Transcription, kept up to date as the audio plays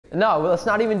No, well, let's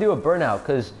not even do a burnout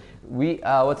because we,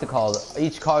 what's it called?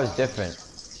 Each car is different.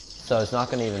 So it's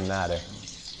not gonna even matter.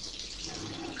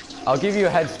 I'll give you a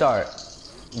head start.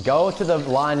 Go to the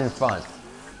line in front.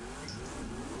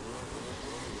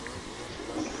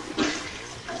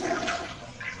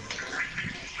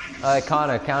 Alright,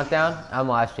 Connor, countdown. I'm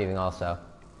live streaming also.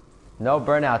 No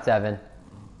burnouts, Evan.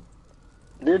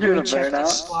 You're doing a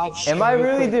burnout? Am I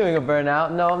really doing a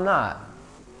burnout? No, I'm not.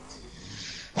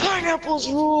 Pineapples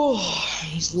rule!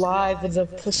 He's live with the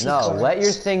pussy No, cards. let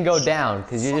your thing go down,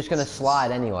 because you're just gonna slide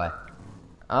anyway.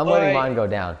 I'm letting mine go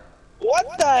down.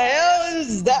 What the hell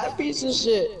is that piece of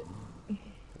shit?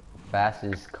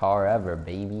 Fastest car ever,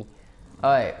 baby.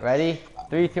 Alright, ready?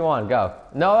 3, 2, 1, go.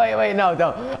 No, wait, no,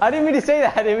 don't. I didn't mean to say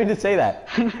that. I didn't mean to say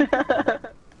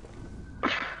that.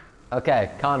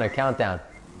 Okay, Connor, countdown.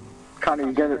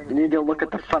 Connor, you need to look at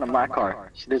the front of my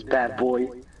car. See this bad boy?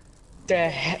 The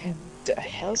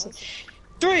hell's it?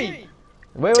 3!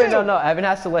 Wait, no. Evan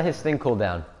has to let his thing cool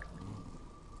down.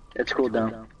 It's cooled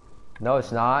down. No,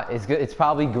 it's not. It's good. It's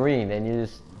probably green, and you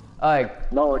just.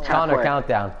 Alright, no, it's Connor, halfway.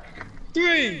 countdown.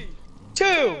 3,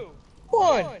 2,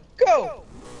 1, go!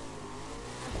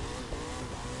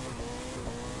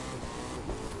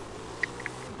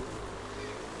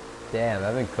 Damn,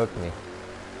 Evan cooked me.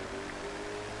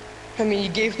 I mean, you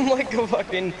gave him like a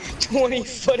fucking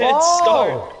 20-foot head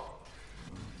start.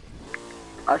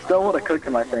 I still would have cooked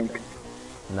him, I think.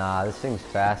 Nah, this thing's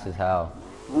fast as hell.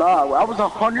 Nah, I was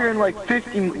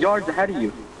 150 yards ahead of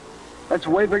you. That's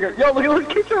way bigger. Yo, look,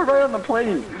 kids are right on the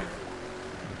plane.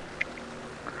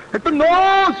 Hit the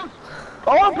nose!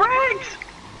 Oh, brakes!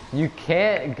 You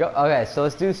can't go. Okay, so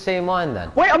let's do the same line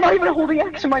then. Wait, I'm not even holding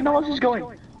X and my nose is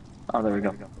going. Oh, there we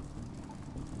go.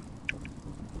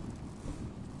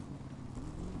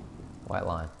 White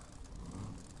line.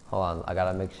 Hold on, I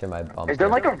gotta make sure my bumper. Is there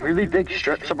like a really big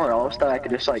strip somewhere else that I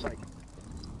could just like...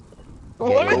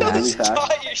 What are really those fast?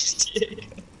 tires?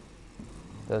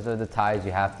 Those are the tires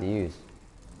you have to use.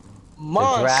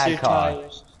 Monster drag car.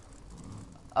 tires.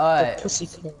 Alright. Pussy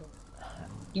car.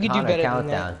 You can Connor, do better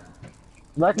countdown.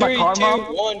 You like than my that. car, 3, Mom?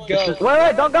 2, 1, go.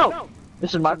 Wait, don't go!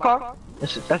 This is my car?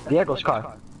 That's Diego's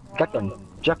car. Get them.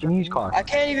 Japanese car. I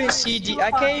can't even see.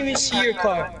 I can't even see your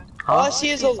car. All I see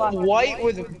is a white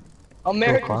with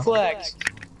American flags.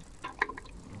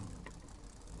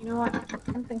 You know what?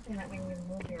 I'm thinking that we would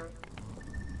move here.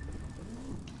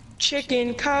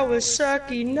 Chicken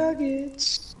Kawasaki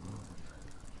nuggets.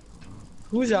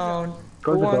 Who's on?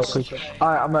 Go to the door, please.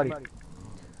 Alright, I'm ready.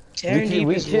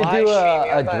 We should do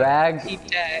a drag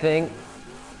thing.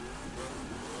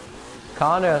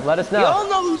 Connor, let us know. Y'all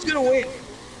know who's gonna win.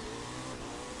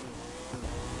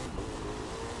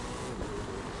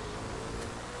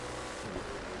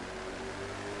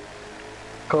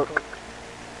 Cook.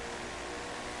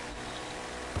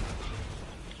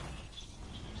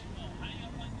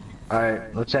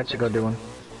 Alright, let's actually go do one.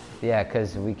 Yeah,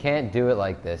 because we can't do it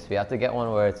like this. We have to get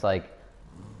one where it's like...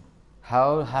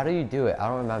 How do you do it? I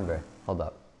don't remember. Hold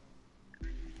up.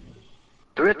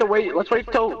 Do we have to wait? Let's wait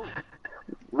till...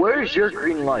 Where's your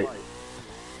green light?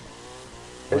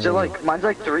 Is it like... Mine's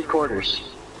like 3/4.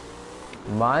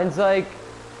 Mine's like...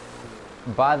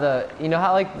 By the... You know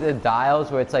how like the dials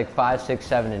where it's like 5, 6,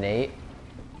 7, and 8?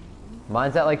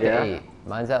 Mine's at like the 8.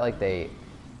 Mine's at like the 8.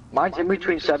 Mine's in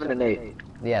between 7 and 8.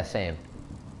 Yeah, same.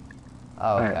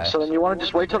 Oh, okay. Alright, so then you want to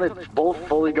just wait till they both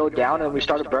fully go down and we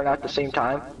start to burn out at the same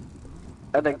time?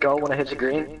 And then go when it hits the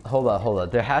green? Hold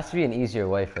up. There has to be an easier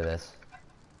way for this.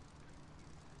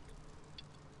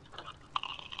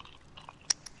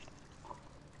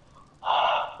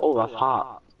 Oh, that's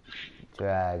hot.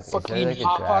 Drag. Is Fucking there like a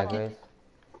hot drag pocket? race?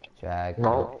 Drag.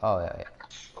 No. Oh, yeah.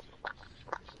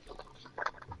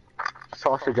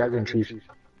 Sausage, egg, and cheese.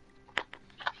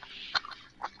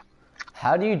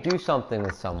 How do you do something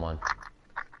with someone?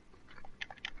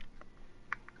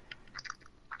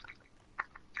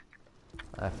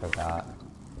 I forgot.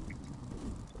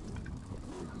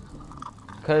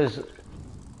 Cause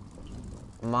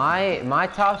my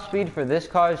top speed for this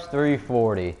car is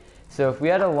 340. So if we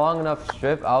had a long enough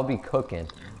strip, I'll be cooking.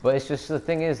 But it's just the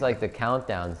thing is like the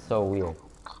countdown's so weird.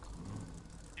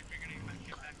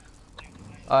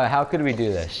 Alright, how could we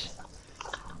do this?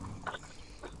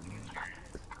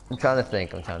 I'm trying to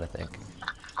think.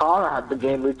 Connor had the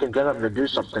game, we can get him to do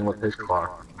something with his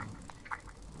car.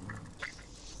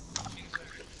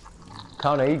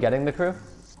 Connor, are you getting the crew?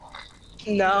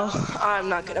 No, I'm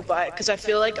not gonna buy it because I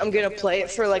feel like I'm gonna play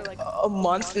it for like a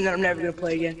month and then I'm never gonna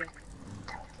play again.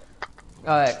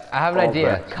 Alright, I have an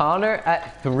idea. Connor,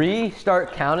 at 3,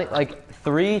 start counting, like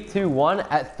 3, 2, 1.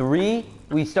 At 3,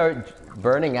 we start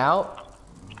burning out.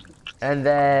 And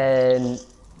then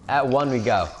At 1 we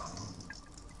go.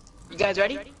 You guys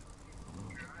ready?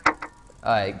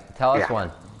 Alright, tell us Yeah.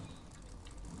 when.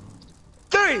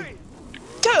 3,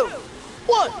 2,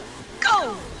 1,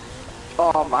 go!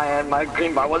 Oh man, my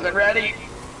green bar wasn't ready.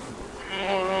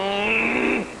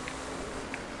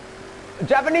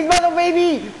 Japanese metal,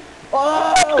 baby!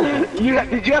 Oh! Did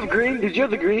you have green? Did you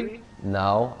have the green?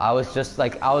 No, I was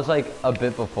like a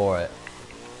bit before it.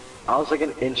 I was like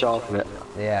an inch off of it.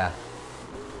 Yeah.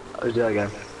 Let's do it again.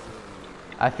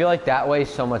 I feel like that way is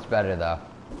so much better though.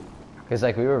 Cause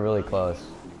like we were really close.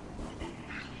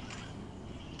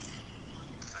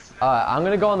 I'm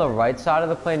gonna go on the right side of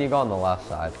the plane, you go on the left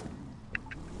side.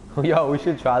 Yo, we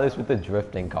should try this with the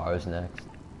drifting cars next.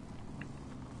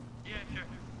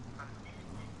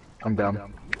 I'm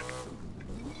down.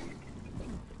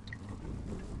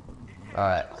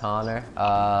 Alright, Connor,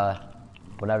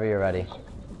 whenever you're ready.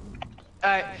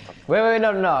 Alright. Wait,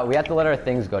 no. We have to let our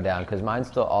things go down, because mine's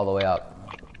still all the way up.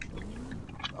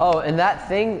 Oh, and that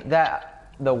thing,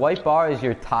 the white bar is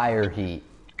your tire heat.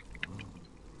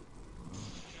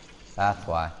 That's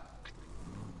why.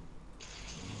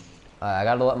 I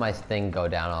gotta let my thing go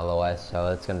down all the way, so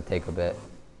it's gonna take a bit.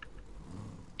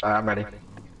 Alright, I'm ready.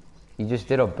 You just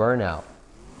did a burnout.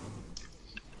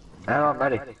 I'm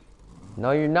ready.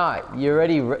 No, you're not. You're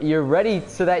ready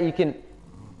so that you can...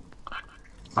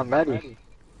 I'm ready.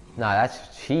 Nah,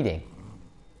 that's cheating.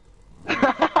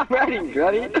 I'm ready.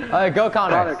 Ready? Alright, go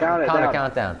Connor. Connor,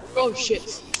 Count down. Oh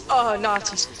shit.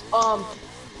 Nazis.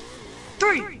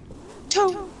 3,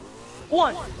 2,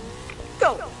 1,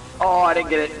 go! Oh, I didn't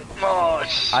get it. Oh,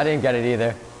 I didn't get it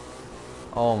either.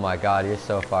 Oh my god, you're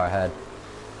so far ahead.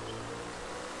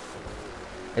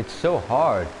 It's so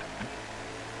hard.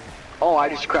 Oh, I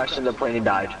just crashed into the plane and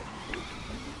died.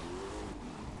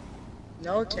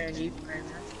 No, Turnip.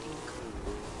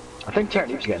 I think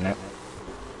Terranip's getting it.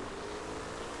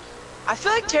 I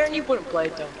feel like Turnip wouldn't play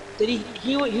it though. Did he?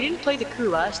 He didn't play the crew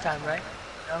last time, right?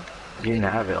 No. You didn't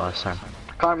have it last time.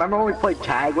 Connor, remember when we played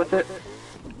tag with it?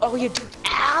 Oh yeah, dude.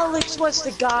 Alex was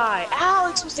the guy.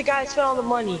 Alex was the guy that spent all the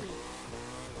money.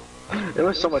 It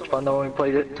was so much fun though when we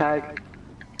played it tag.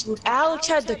 Dude, Alex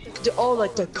had the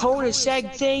like the Kona Seg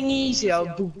thingies, you know,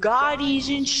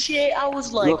 Bugattis and shit. I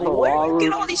was like, Look, where do you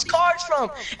get all these cars from?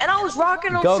 And I was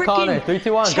rocking a Go freaking Connor, 3,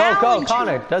 2, 1, go Challenger.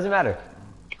 Connor, doesn't matter.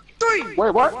 3,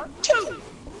 Wait, what? 2,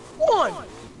 1.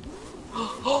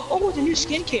 Oh, the new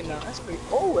skin came out. That's pretty.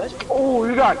 Oh, that's pretty. Oh,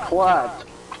 you got clapped.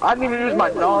 I didn't even use my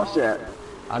NOS yet.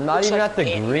 I'm not Looks even like at the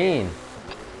Ant-Man. green.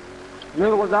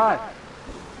 Neither was I.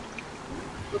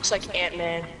 Looks like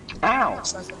Ant-Man. Ow.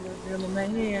 Looks like a little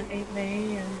man,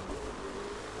 Ant-Man.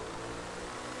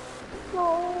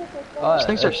 These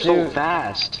things are let's so do-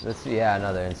 fast. Yeah,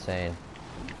 no, they're insane.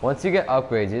 Once you get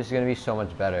upgrades, it's gonna be so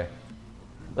much better.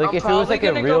 Like I'm if it was like a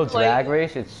probably gonna real go play- drag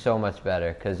race, it's so much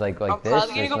better. Cause like I'm this,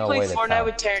 probably there's gonna go no play way to Fortnite tell.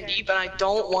 with Terranip, and I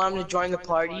don't want him to join the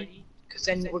party, cause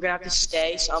then we're gonna have to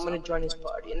stay. So I'm gonna join his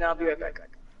party, and then I'll be right back.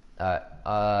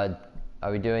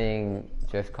 Are we doing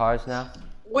drift cars now?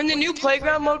 When the new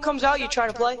playground mode comes out, you trying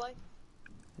to play?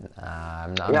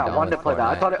 I'm not. Yeah, I wanted to play that.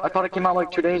 I thought it came out like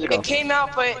 2 days ago. It came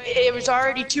out, but it was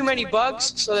already too many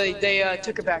bugs, so they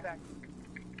took it back.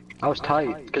 I was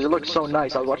tight because it looked so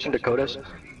nice. I was watching Dakota's.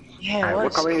 Yeah, Alright, it what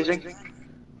was. car are you using?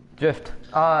 Drift.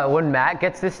 When Matt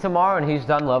gets this tomorrow and he's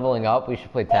done leveling up, we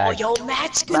should play Oh, tag. yo,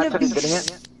 Matt's gonna Matt's be. getting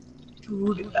it.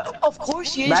 Dude, of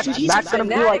course he is, Matt- dude. He's Matt's a gonna be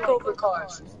fanatic like- over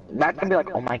cars. Matt's gonna be like,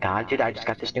 oh my god, dude, I just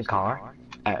got this new car.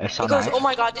 It's so He goes, nice. oh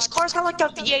my god, this car's got like the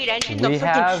V8 engine, We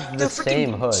have the the freaking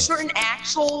same hood. certain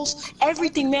axles,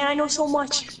 everything, man. I know so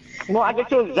much. Well, I get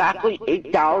to exactly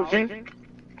 8,000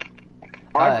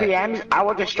 RPMs. I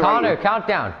will destroy Connor, you.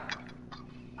 countdown.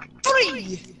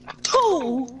 3,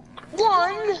 2,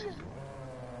 1.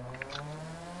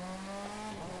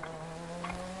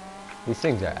 These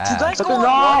things are You ass. guys But go on they're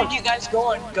one, not. or do you guys go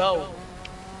on go?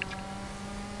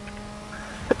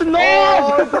 No!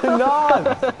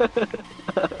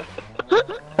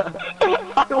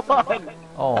 I won.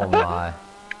 Oh my.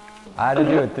 I had to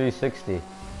do a 360.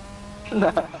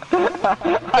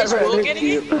 Is Will getting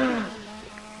it?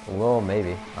 Well,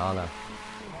 maybe. I don't know.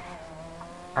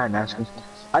 Alright, Naskin.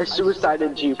 I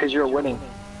suicided you because you're winning.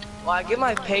 Well, I get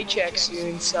my paycheck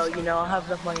soon, so you know I'll have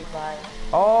enough money to buy it.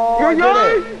 Oh, I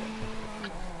did it!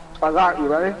 I got you,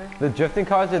 ready? The drifting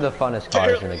cars are the funnest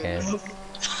cars in the game.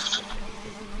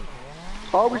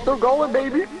 Oh, we still going,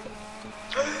 baby.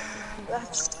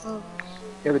 That's tough.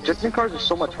 Yeah, the drifting cars are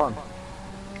so much fun.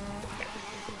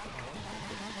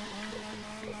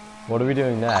 What are we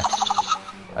doing next?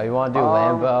 Oh, you want to do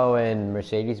Lambo and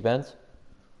Mercedes-Benz?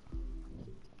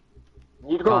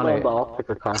 You'd go Connor. Lambo, I'll pick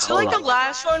a car. Is it like the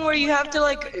last one where you have to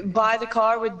like buy the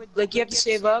car with like you have to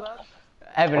save up?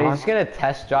 Evan, are you just gonna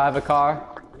test drive a car?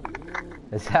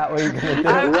 Is that what you're gonna do?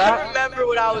 I remember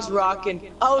what I was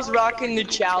rocking. I was rocking the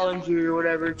Challenger or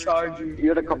whatever, Charger. You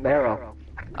had a Camaro.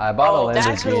 I bought a Oh,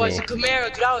 that's what it was, the Lamborghini.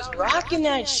 Camaro, dude. I was rocking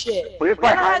that shit. We have And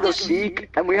I my had Honda this, Chic,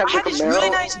 and we have I the had this Camaro. really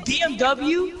nice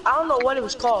BMW. I don't know what it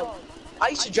was called. I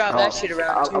used to drive that shit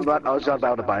around too. I was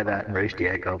about to buy that and race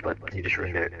Diego, but he just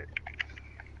ruined it.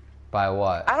 By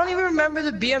what? I don't even remember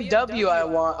the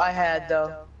BMW I had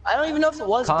though. I don't even know if it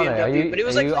was Connor, BMW, but it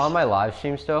was are like. you on my live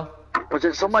stream still? Was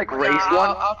it some like race Nah,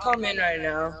 one? I'll come in right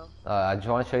now. I just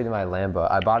want to show you my Lambo.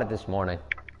 I bought it this morning.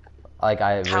 Like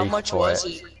I How raced much for was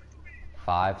it. it?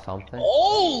 5 something.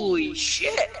 Holy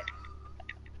shit!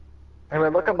 Hey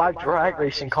man, look at my drag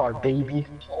racing car, baby.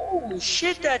 Holy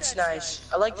shit, that's nice.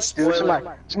 I like the Dude,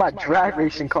 spoiler. it's my drag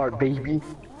racing car, baby.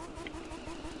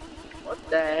 What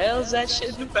the hell is that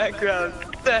shit in the background?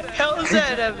 What the hell is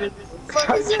that, Evan? What the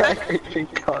fuck is My that? drag racing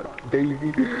car,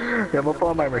 baby. Yeah, I'm gonna pull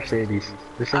out my Mercedes.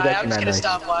 This thing's I'm actually just gonna nice.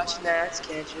 stop watching that. It's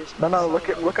cancerous. No,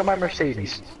 look at my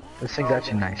Mercedes. This thing's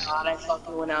actually nice. God, I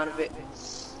fucking went out of it.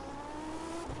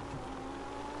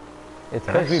 It's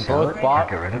Did I because we sell both it? bought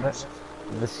Get rid of it.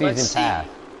 the season see. pass.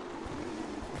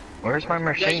 Where's my Yeah,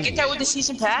 Mercedes? you get that with the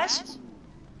season pass?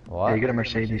 What? Yeah, you get a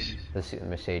Mercedes. The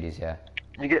Mercedes, yeah.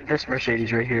 You get this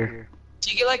Mercedes right here.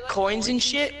 Do you get like coins and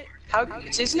shit? How?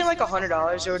 Isn't it like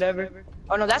 $100 or whatever?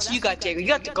 Oh no, that's what you got, Diego. You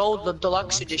got the gold, the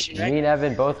deluxe edition, Me right? and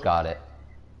Evan both got it.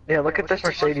 Yeah, look at this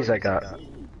Mercedes I got.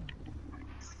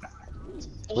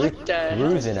 What the hell?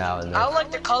 Cruising out in I don't this.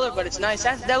 like the color, but it's nice.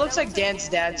 That looks like Dan's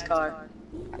dad's car.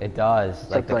 It does.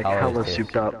 It's Like the like hella colors do.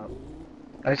 souped up.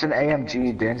 It's an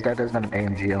AMG. Dan's dad doesn't have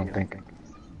an AMG, I don't think.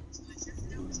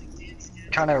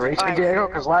 Trying to race me, Diego?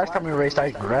 Because last time we raced, I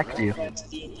wrecked you.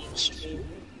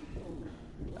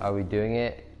 Are we doing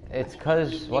it? It's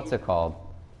cause what's it called?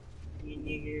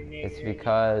 It's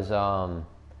because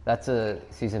that's a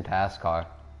season pass car,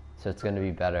 so it's gonna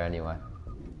be better anyway.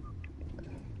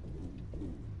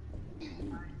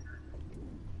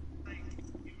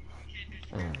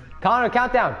 Connor,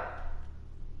 countdown.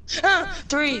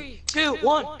 3, 2,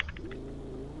 1.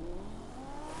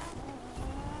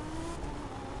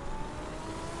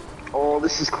 Oh,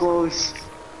 this is close.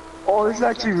 Oh, this is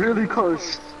actually really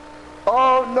close.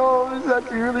 Oh no, this is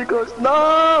actually really close.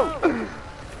 No!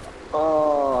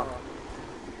 Oh,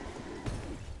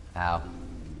 Ow.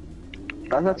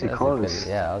 that's actually That's a close. good,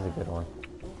 yeah, that was a good one.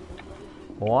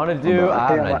 Want to do? Hold on, I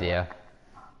have an okay, idea.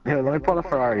 Here, let me pull the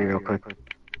Ferrari real quick.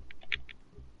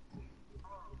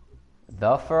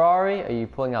 The Ferrari? Are you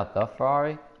pulling out the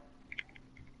Ferrari?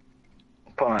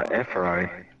 Pull out a Ferrari.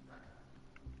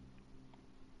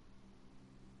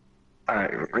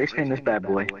 Alright, race me in this bad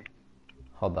boy.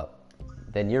 Hold up.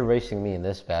 Then you're racing me in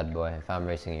this bad boy if I'm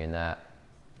racing you in that.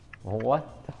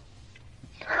 What?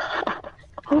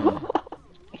 Are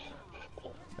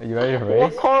you ready to race?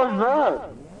 What car is that?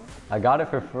 I got it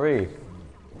for free.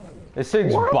 This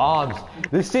thing's bombs.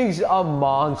 This thing's a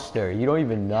monster. You don't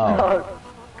even know.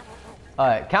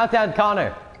 Alright, countdown,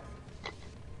 Connor.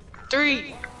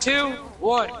 3, 2,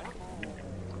 1.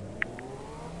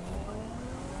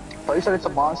 Oh, you said it's a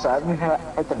monster. I haven't even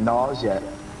hit the nose yet.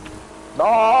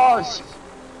 Nose!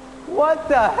 What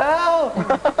the hell?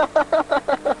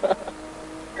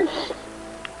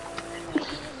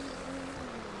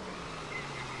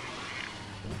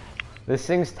 This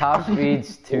thing's top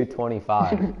speed's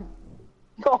 225.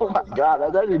 Oh my god,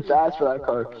 that's actually fast for that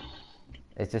car.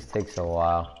 It just takes a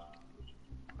while.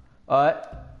 Alright.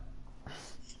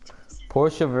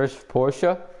 Porsche versus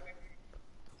Porsche.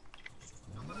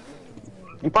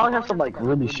 You probably have some like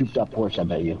really souped up Porsche, I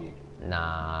bet you.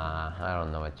 Nah, I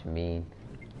don't know what you mean.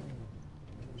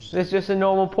 This is just a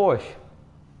normal Porsche.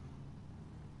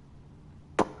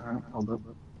 Hold up.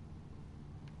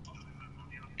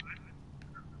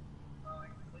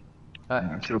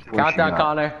 Alright, Let's see what Porsche countdown, you got.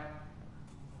 Connor.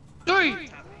 3,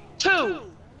 2,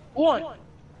 1.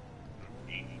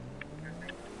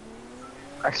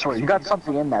 I swear, you got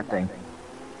something in that thing.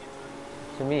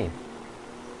 What you mean?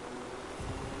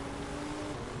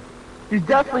 You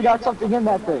definitely got something in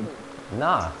that thing.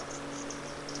 Nah.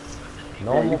 Yeah,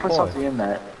 Normal you put Porsche. something in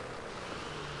that.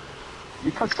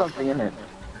 You put something in it.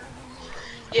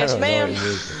 Yes, I don't know ma'am. what you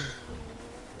mean.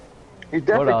 You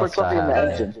definitely else put something I in the have?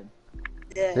 engine.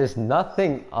 Yeah, There's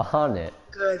nothing on it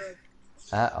good.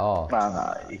 at all.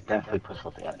 No, you definitely put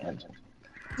something in the engine.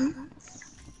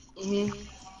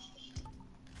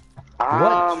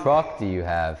 What truck do you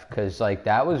have? Cause like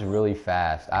that was really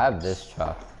fast. I have this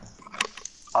truck.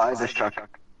 I have this truck.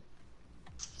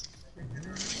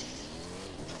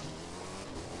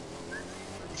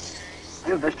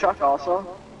 you have this truck also?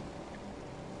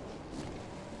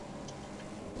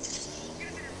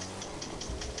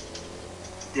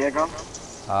 Diego?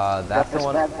 That's the this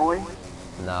one. bad boy?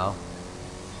 No,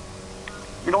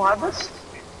 You don't have this?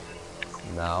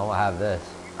 no, I have this.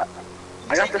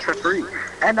 I got this for free.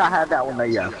 And I have that one that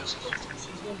you have.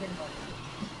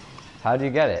 How'd you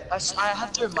get it? I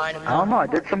have to remind him. I don't know, I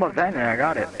did some event and I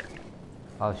got it.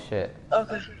 Oh shit.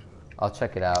 Okay. I'll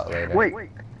check it out later. Wait,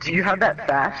 do you have that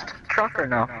fast truck or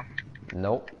no?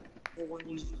 Nope.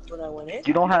 When I went in?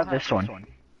 You don't have this one.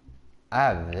 I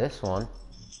have this one.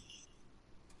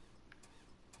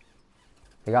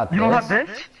 You got You this? don't have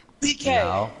this? PK.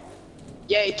 No.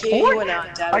 Yeah, he went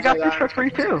out. Dad I was got like, this for free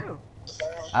too.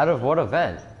 Out of what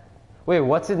event? Wait,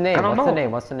 what's his name? I don't What's the know.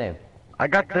 name? What's the name? I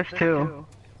got this too.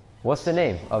 What's the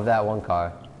name of that one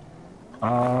car?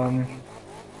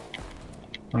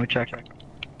 Let me check.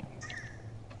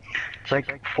 It's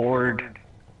like Ford,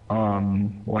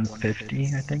 150,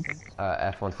 I think.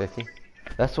 F-150?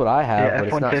 That's what I have, Yeah, but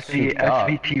it's not F-150 souped up.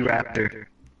 SVT Raptor,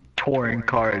 Touring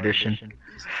Car Edition.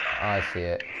 Oh, I see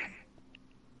it.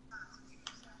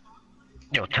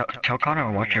 Yo, tell Connor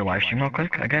to watch your live stream real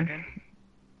quick again.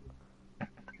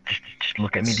 Just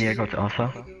look at me, Diego,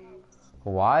 also.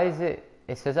 Why is it?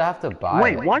 It says I have to buy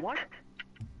Wait, it. what?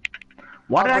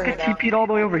 Why did I I'll bring get it out. TP'd all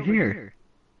the way over here?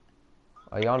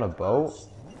 Are you on a boat?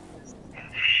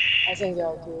 I think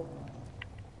I'll do.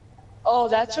 Oh,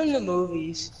 that's from the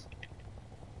movies.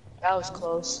 That was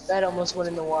close. That almost went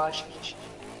in the wash.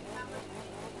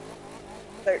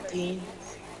 13.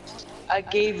 I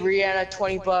gave Rihanna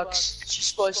 20 bucks. She's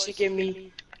supposed to give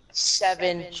me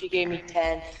 7. She gave me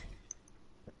 10.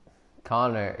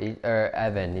 Connor, or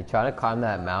Evan, you trying to climb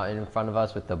that mountain in front of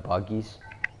us with the buggies?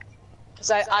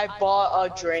 Cause I bought a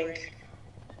drink.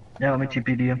 Yeah, let me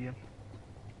TPD you.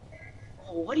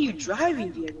 Oh, what are you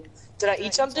driving, Diego? Did I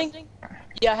eat something?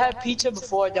 Yeah, I had pizza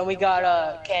before. Then we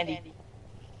got candy.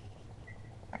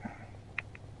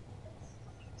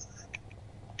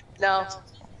 No,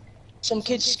 some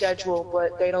kids schedule,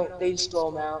 but they don't. They just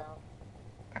throw them out.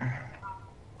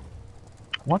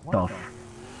 What the f?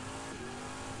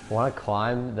 Want to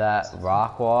climb that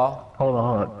rock wall? Hold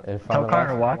on. In front Tell of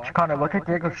Connor us? watch. Connor, look at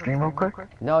Diego's stream real quick.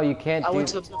 No, you can't I do. went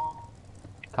to the mall.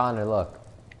 Connor, look.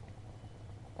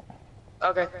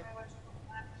 Okay.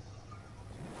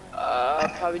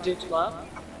 Probably do tomorrow.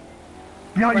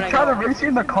 Yo, When you I trying to go. race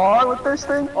in the car with this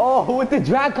thing? Oh, with the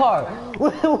drag car!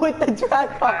 With the drag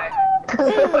car!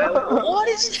 What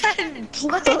is that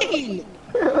plane?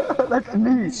 That's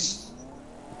me.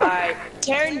 Alright,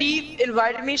 Taryn Deep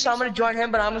invited me, so I'm gonna join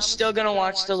him, but I'm still gonna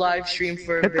watch the live stream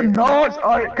for a Hit the bit. nose,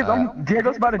 alright, cause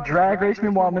Diego's about to drag race me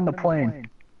while I'm in the plane.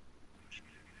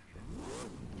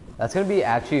 That's gonna be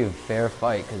actually a fair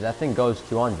fight, because that thing goes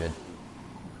 200.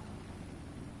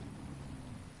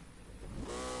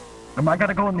 Am I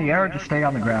gonna go in the air or just stay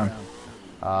on the ground?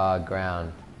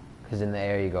 Ground. Because in the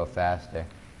air you go faster.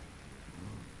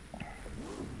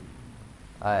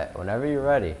 Alright, whenever you're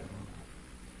ready.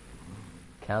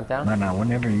 Countdown? No,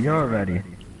 whenever you're ready.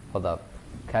 Hold up.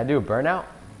 Can I do a burnout?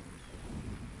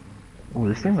 Ooh,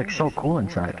 this thing looks so cool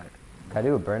inside. Can I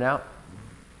do a burnout?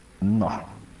 No.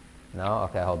 No?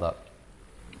 Okay, hold up.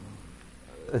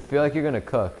 I feel like you're gonna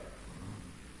cook.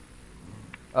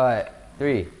 Alright,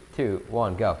 3, 2,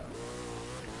 1, go.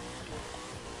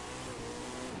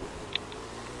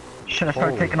 Shit, I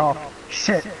started Holy. taking off.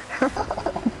 Shit.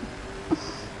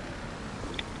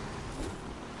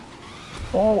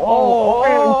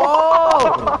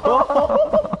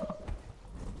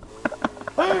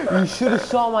 You should have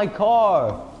saw my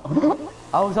car.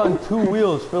 I was on 2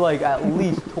 wheels for like at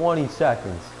least 20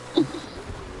 seconds.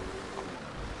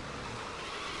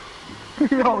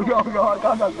 Yo, I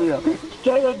got that video.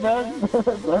 Stay it, man.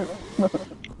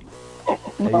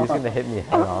 Are you just gonna hit me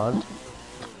head on?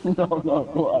 No,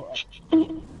 watch.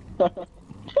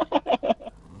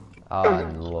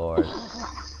 Oh, Lord.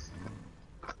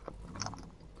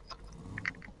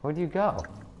 Where'd you go?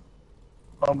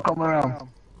 I'm coming around.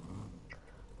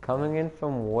 Coming in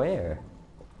from where?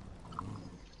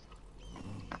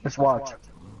 Just watch.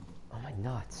 Oh my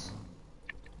nuts.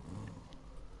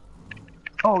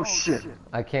 Oh shit.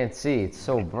 I can't see, it's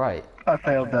so bright. I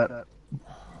failed that.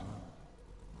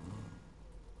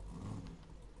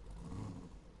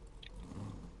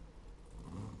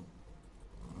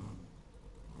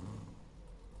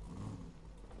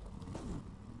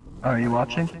 Are you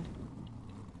watching?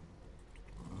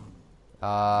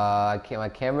 I can't, my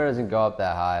camera doesn't go up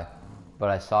that high, but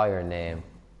I saw your name.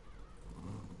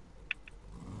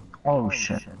 Oh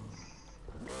shit.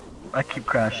 I keep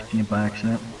crashing you by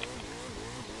accident.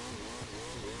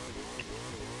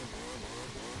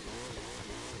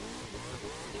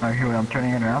 Alright, here we go. I'm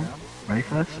turning it around. Ready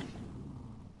for this?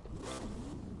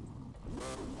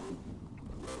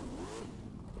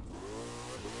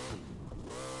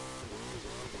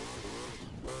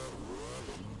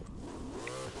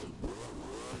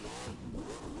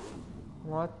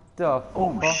 What the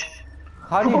Oh, fuck? shit.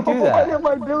 How do you do What that? am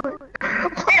I doing?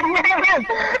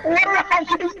 What did I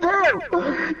just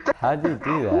do? How do you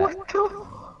do that? What the?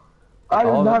 I did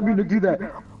Oh, not mean to do that.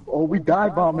 Oh, we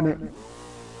dive bombing it.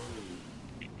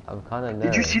 I'm kind of Did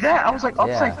nervous. you see that? I was like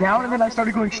upside Yeah. down and then I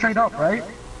started going straight up, right?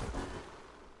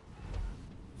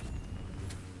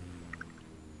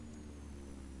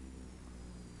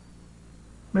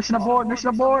 Mission aboard, mission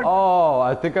aboard. Oh,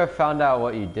 I think I found out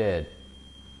what you did.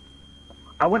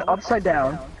 I went upside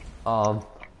down.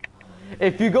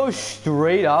 If you go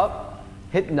straight up,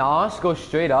 hit NOS, go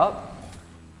straight up,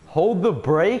 hold the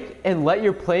brake, and let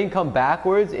your plane come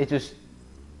backwards, it just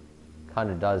kind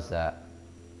of does that.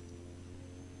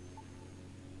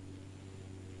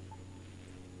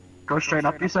 Go straight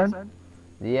up, you said?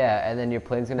 Yeah, and then your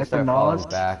plane's gonna Hit the start falling NOS?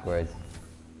 backwards.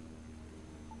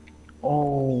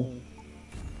 Oh.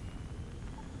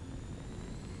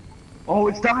 Oh,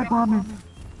 it's dive bombing.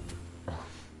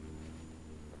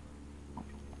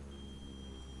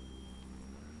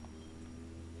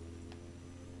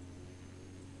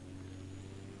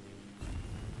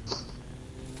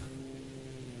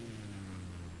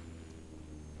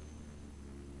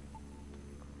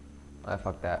 I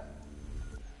fucked that.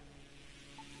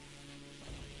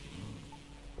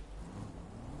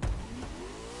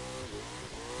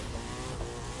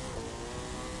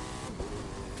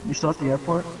 You still at the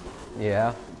airport?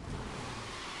 Yeah.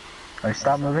 Alright,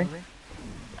 stop moving.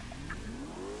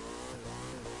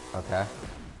 Okay.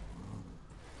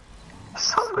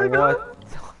 Stop What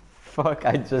the fuck?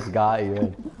 I just got you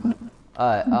in.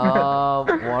 Alright,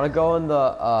 wanna go in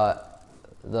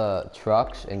the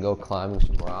trucks and go climbing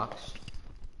some rocks?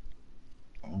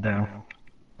 No.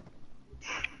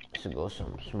 Should go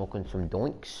smoking some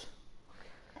doinks.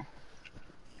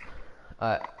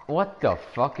 What the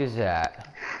fuck is that?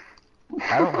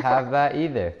 I don't have that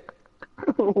either.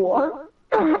 What?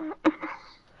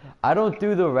 I don't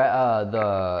do the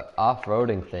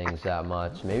off-roading things that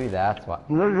much. Maybe that's why.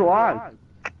 There's one.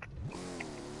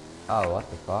 Oh, what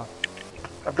the fuck?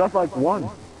 I've got like one.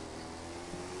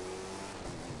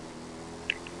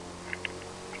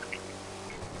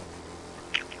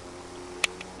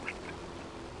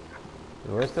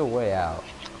 Where's the way out?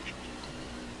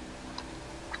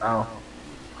 Oh.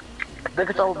 I think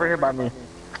it's over here by me.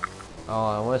 Oh,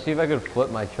 I want to see if I could flip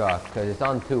my truck, because it's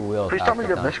on two wheels. Please half tell me the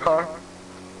you're time. this car.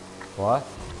 What?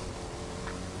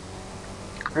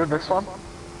 You're this one?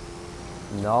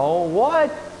 No, what?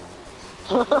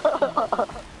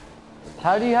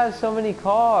 How do you have so many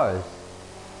cars?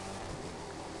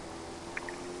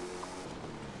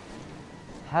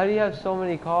 How do you have so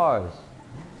many cars?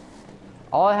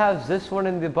 All I have is this one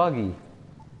and the buggy.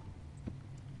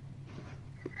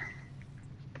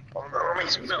 Oh no, how many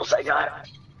smells I got?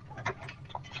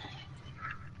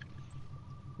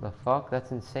 The fuck?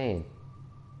 That's insane.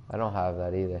 I don't have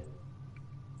that either.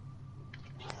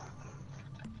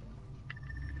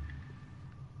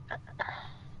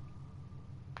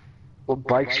 What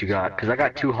bikes you got? Cause I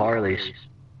got two Harleys.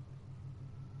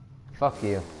 Fuck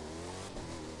you.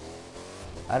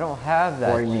 I don't have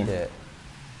that What do you mean? shit.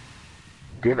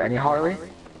 Do you have any Harley?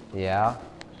 Yeah?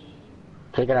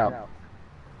 Take it out.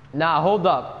 Nah, hold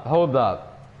up. Hold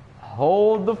up.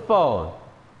 Hold the phone.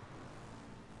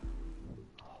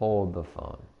 Hold the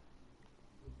phone.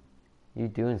 You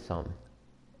doing something.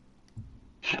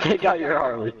 Take out your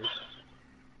Harley.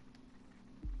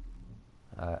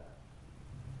 Alright.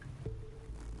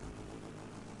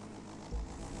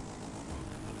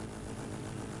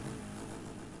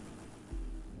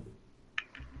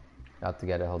 Got to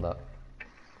get it, hold up.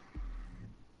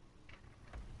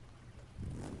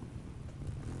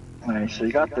 Alright, so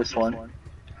you got this one.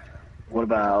 What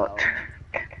about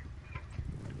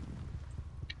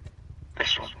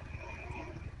this one?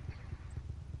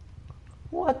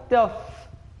 What the f-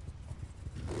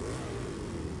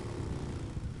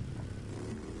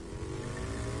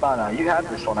 Oh no, you have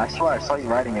this one. I swear I saw you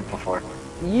riding it before.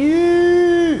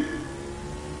 You?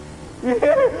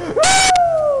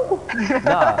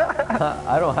 Nah,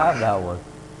 I don't have that one.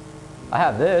 I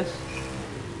have this.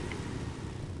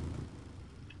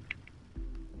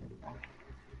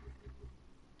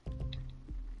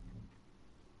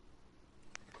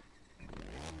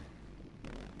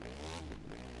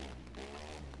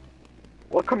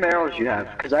 What Camaros you have?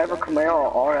 Because I have a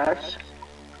Camaro RS.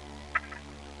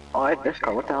 Oh, I have this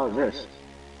car. What the hell is this?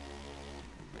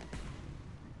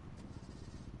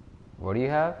 What do you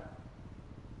have?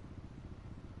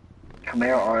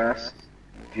 Camaro RS.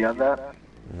 Do you have that?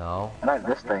 No. And I have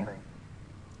this thing.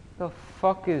 The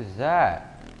fuck is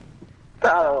that?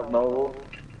 I don't know.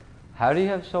 How do you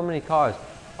have so many cars?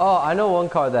 Oh, I know one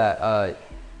car that,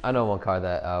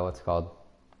 what's it called?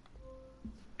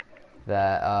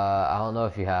 That, I don't know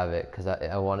if you have it, because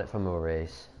I won it from a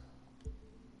race.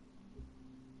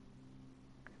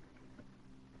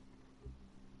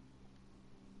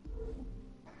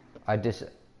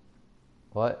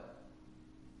 What?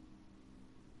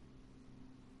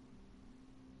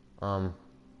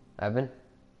 Evan?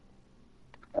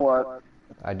 What?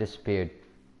 I disappeared.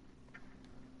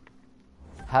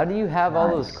 How do you have all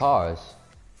those cars?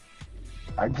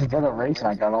 I just did a race and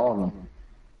I got all of them.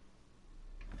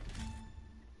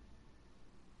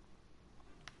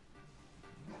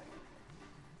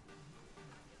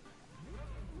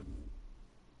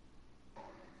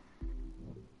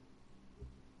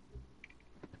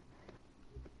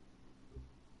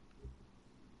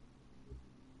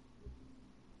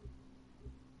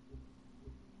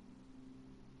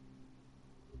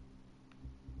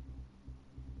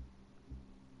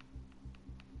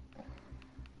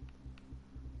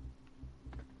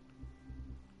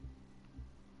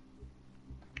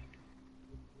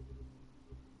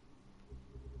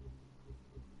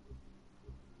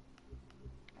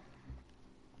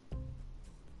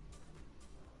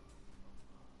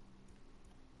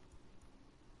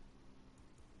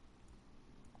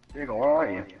 Diego, where are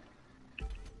you?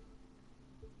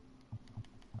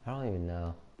 I don't even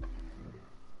know. I'm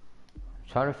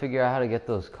trying to figure out how to get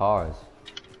those cars.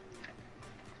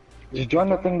 Just join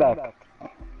the thing back.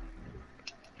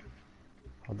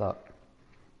 Hold up.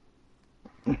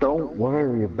 Don't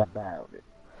worry about it.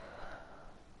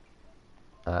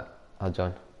 I'll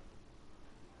join.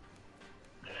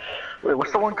 Wait,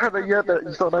 what's the one card that you had that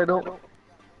you thought I don't?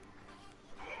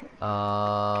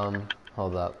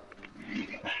 Hold up.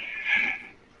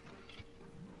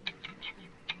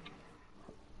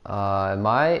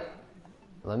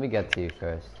 Let me get to you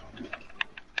first.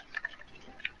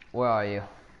 Where are you?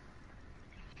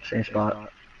 Same spot.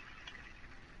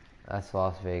 That's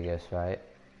Las Vegas, right?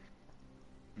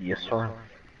 Yes, sir.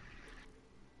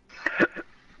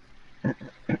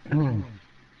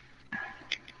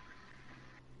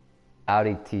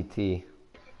 Audi TT.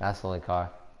 That's the only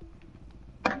car.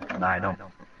 No, I don't.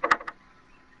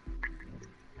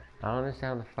 I don't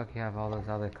understand how the fuck you have all those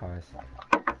other cars.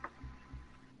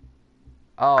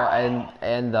 Oh,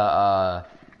 and the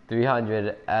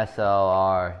 300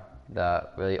 SLR, the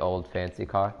really old fancy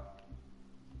car.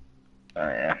 Oh,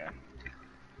 yeah.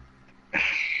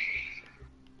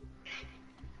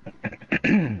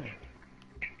 I'm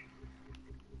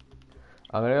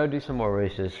gonna go do some more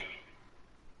races.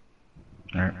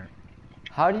 Alright.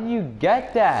 How did you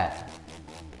get that?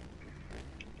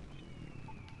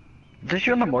 Is this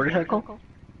you on the motorcycle?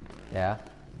 Yeah.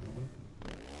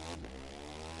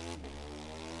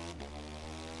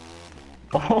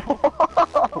 Okay,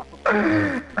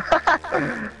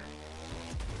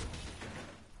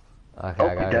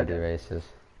 I gotta go do races.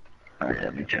 Alright, yeah,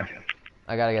 me too.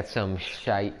 I gotta get some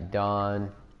shite done.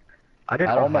 I did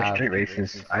I don't all my have- street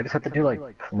races. I just have to do like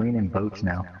plane and boats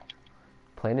now.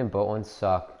 Plane and boat ones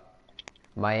suck.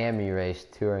 Miami race,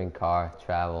 touring car,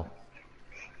 travel.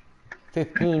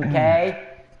 15K?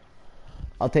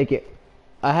 I'll take it.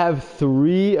 I have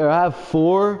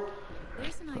 4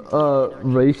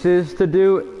 races to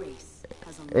do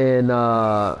in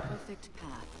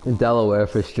Delaware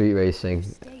for street racing.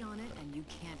 Stay on it and you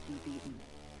can't be beaten.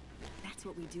 That's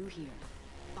what we do here.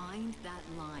 Find that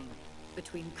line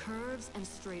between curves and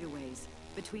straightaways,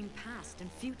 between past and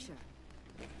future.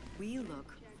 We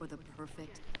look for the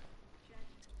perfect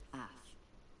path.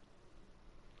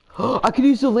 I could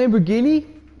use the Lamborghini?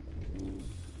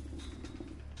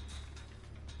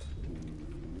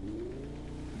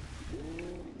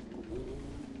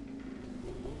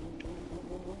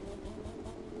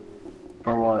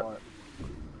 For what?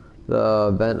 The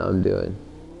event I'm doing.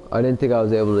 I didn't think I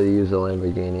was able to use a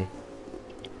Lamborghini.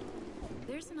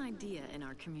 There's an idea in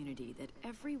our community that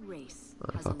every race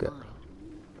has a fuck it. line,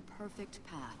 the perfect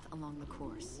path along the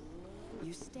course.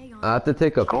 You stay on. I have to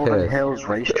take a Golden piss. Hills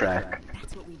Racetrack.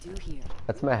 That's what we do here.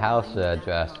 That's my house Find that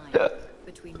address. line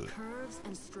between curves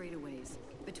and straightaways,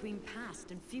 between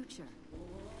past and future.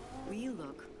 We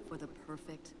look for the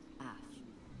perfect path.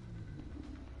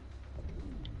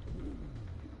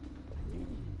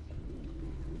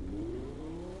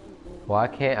 Why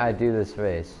can't I do this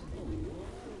race?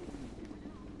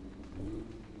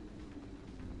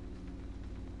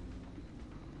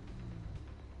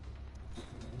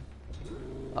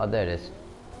 Oh, there it is.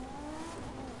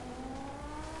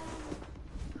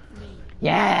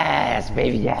 Yes,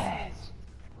 baby, yes.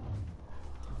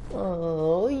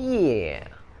 Oh, yeah.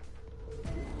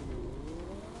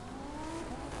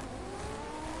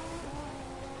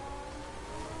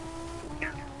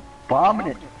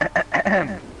 Bombing it.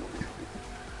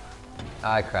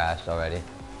 I crashed already.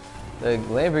 The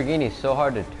Lamborghini is so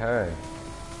hard to turn.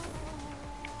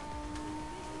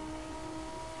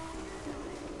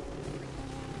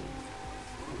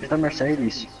 It's the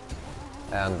Mercedes.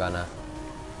 I'm gonna.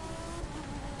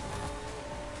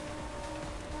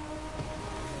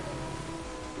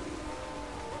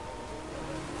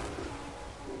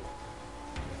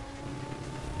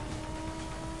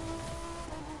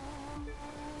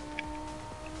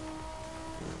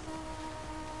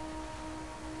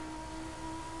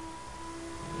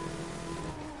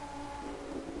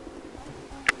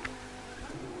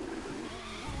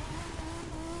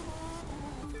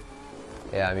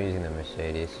 Yeah, I'm using the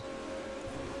Mercedes.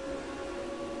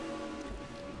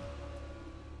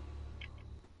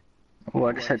 Oh,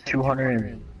 I just had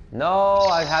 204. No,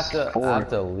 I have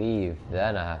to leave.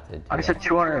 Then I have to do I just had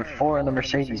 204 in the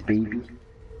Mercedes, baby.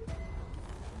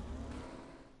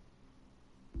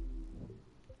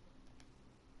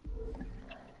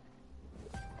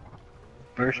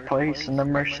 First place in the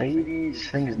Mercedes.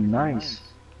 Thing's nice.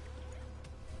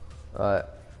 Alright.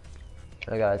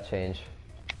 I gotta change.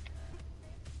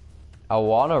 I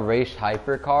wanna race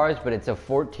hypercars, but it's a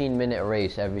 14-minute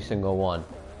race every single one.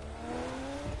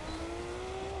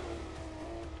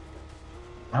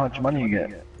 How much money you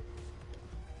get?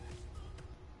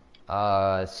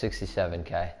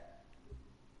 67K.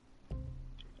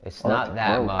 It's Oh, not that's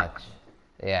that broke. much.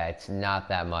 Yeah, it's not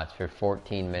that much for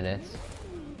 14 minutes.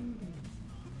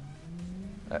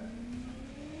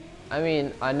 I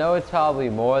mean, I know it's probably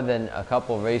more than a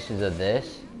couple races of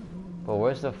this, but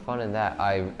where's the fun in that?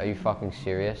 Are you fucking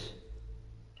serious?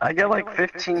 I get like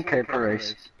 15K per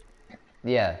race.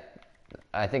 Yeah,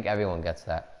 I think everyone gets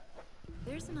that.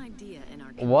 There's an idea in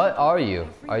our What are you?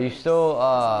 Are you still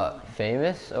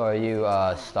famous or are you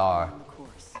star?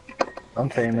 I'm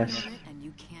famous. And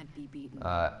you can't be beaten.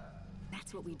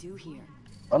 That's what we do here.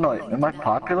 Oh no, am I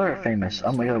popular or famous?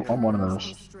 I'm one of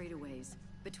those. Straightaways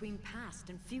between past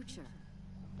and future.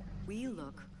 We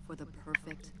look for the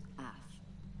perfect path.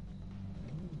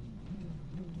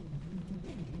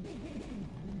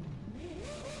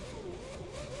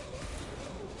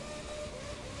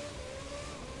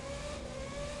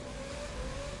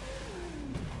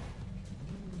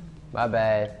 My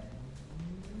bad.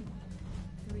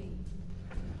 3,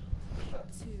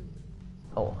 2,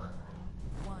 Oh.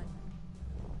 1.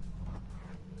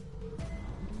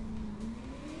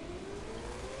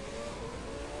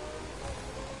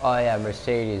 Oh yeah,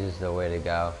 Mercedes is the way to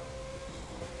go.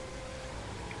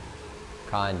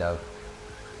 Kind of.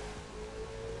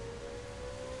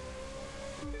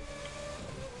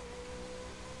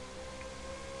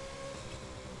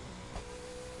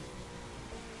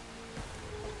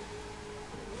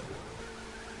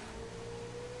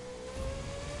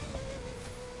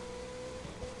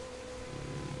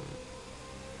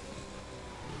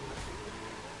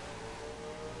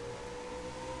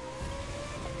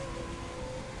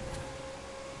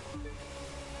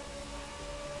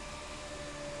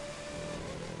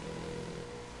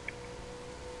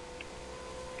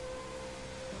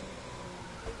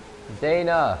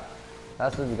 Dana.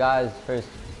 That's the guy's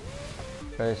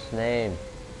first name.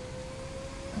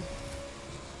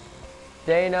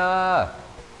 Dana!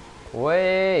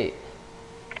 Wait!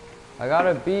 I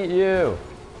gotta beat you.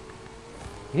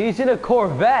 He's in a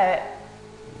Corvette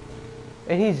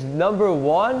and he's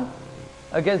 #1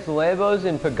 against Lambos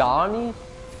and Paganis?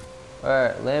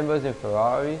 Or Lambos and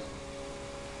Ferraris?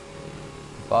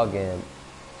 Bugging.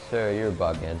 Sir, you're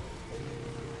bugging.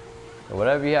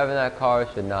 Whatever you have in that car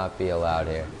should not be allowed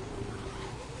here.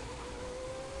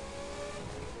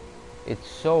 It's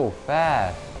so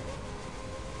fast.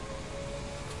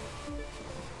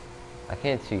 I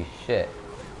can't see shit.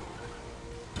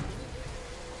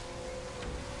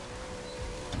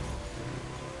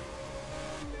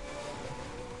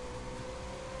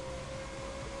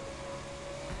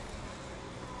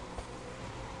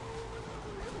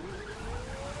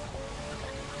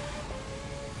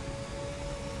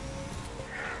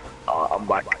 I'm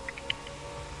back.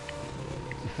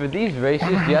 For these races,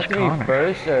 do you have to be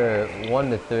first or 1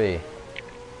 to 3?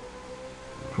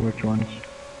 For which ones?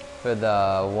 For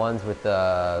the ones with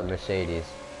the Mercedes.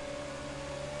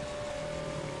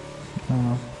 I don't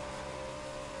know.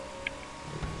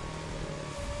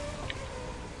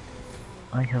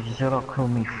 I have 0 clue,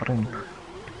 my friend.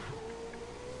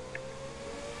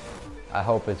 I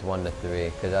hope it's 1 to 3,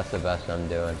 because that's the best I'm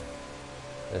doing.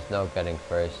 There's no getting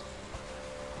first.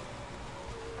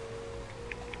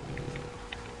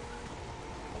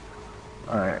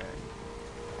 Alright.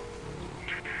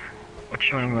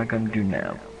 Which one am I gonna do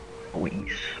now?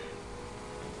 Please.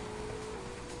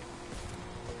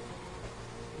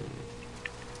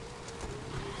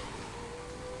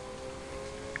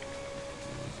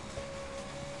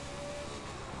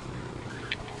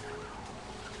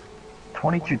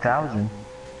 $22,000.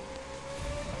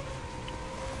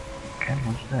 Okay,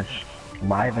 what's this?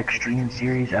 Live Extreme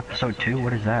Series Episode 2?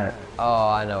 What is that? Oh,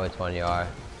 I know which one you are.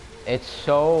 It's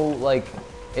so, like,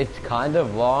 it's kind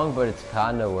of long, but it's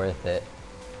kind of worth it.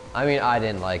 I mean, I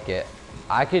didn't like it.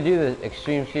 I could do the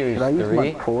Extreme Series 3. Should I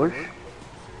use my Porsche?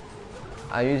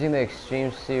 I'm using the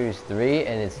Extreme Series 3,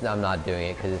 and I'm not doing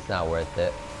it because it's not worth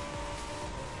it.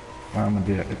 I'm gonna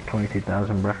do it with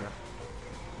 22,000, bro.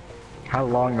 How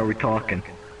long are we talking?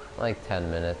 Like 10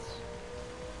 minutes.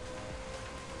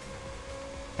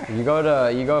 You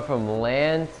go from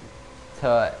land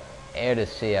to air to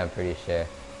sea, I'm pretty sure.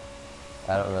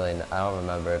 I don't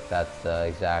remember if that's the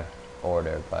exact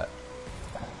order, but.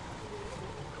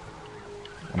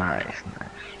 Nice, nice.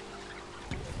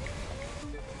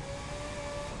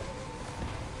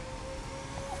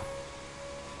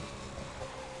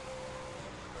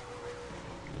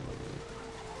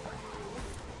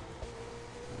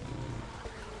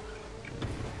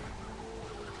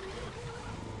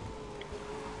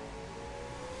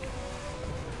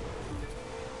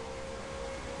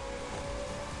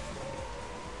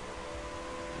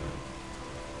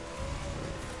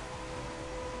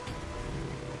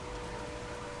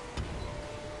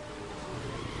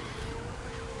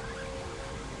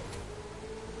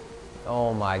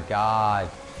 Oh my god.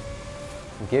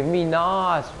 Give me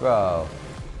NOS, bro.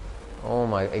 Oh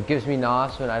my, it gives me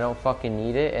NOS when I don't fucking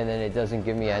need it, and then it doesn't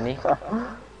give me any.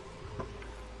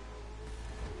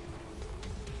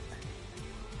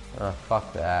 Oh,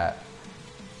 fuck that.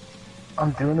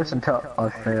 I'm doing this until I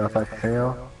fail. If I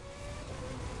fail,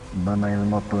 then I'm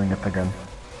not doing it again.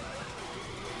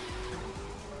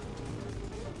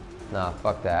 Nah,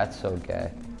 fuck that. That's so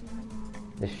gay.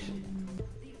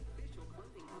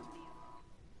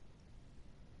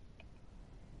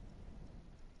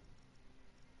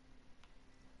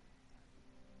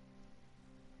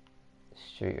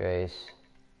 Street race,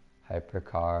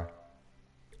 hypercar.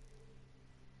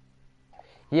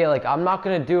 Yeah, like I'm not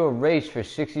gonna do a race for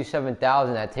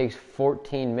 67,000 that takes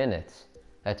 14 minutes.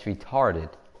 That's retarded.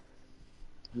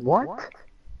 What?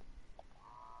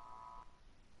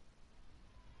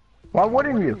 Why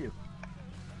wouldn't you?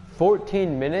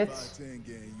 14 minutes?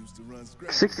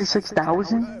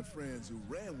 66,000?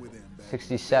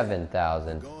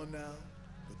 67,000.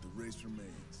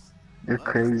 You're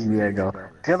crazy, Diego.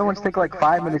 The other ones take like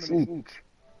 5 minutes each.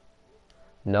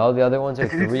 No, the other ones are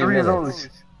If you do 3 three minutes. of those,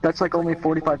 that's like only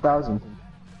 45,000.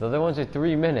 The other ones are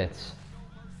 3 minutes.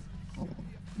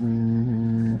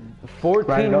 Mm, 14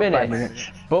 up, 5 minutes.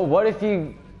 minutes. But what if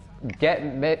you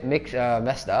get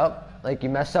messed up? Like you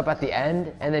messed up at the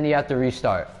end and then you have to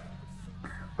restart.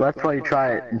 Well, that's why you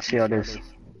try it and see how it is.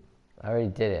 I already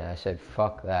did it. I said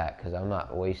fuck that because I'm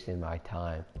not wasting my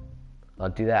time. I'll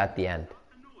do that at the end.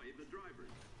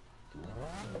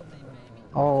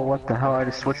 Oh, what the hell? I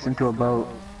just switched into a boat.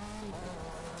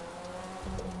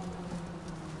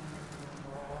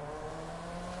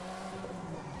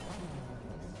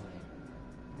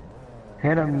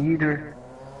 Hit him, eater.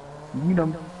 Eat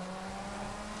him.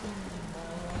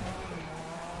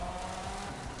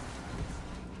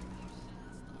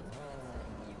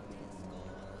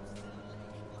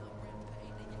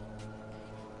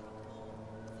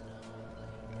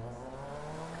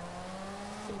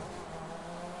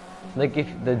 Like if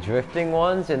the drifting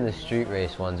ones and the street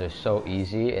race ones are so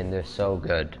easy and they're so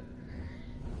good.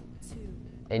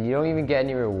 And you don't even get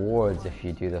any rewards if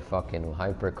you do the fucking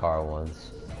hypercar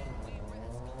ones.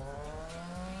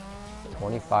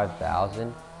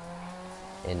 25,000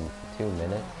 in 2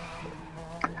 minutes.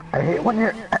 I hate when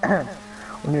you're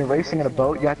when you're racing in a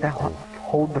boat. You have to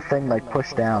hold the thing like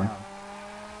push down.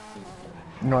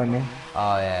 You know what I mean?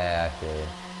 Oh yeah, I feel you.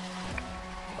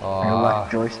 And your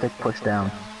left joystick push down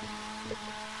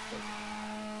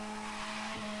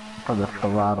for the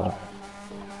throttle.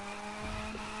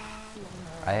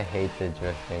 I hate the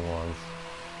drifting ones.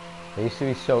 They used to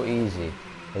be so easy.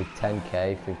 Like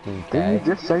 10k, 15k. Didn't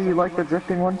you just say you like the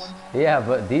drifting ones? Yeah,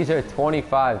 but these are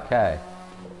 25k.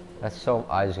 That's so.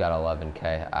 I just got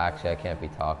 11k. Actually, I can't be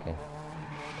talking.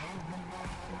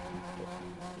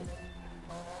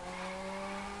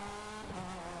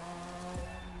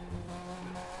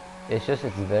 It's just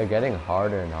they're getting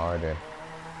harder and harder,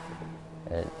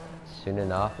 and soon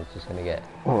enough, it's just gonna get.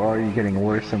 Or are you getting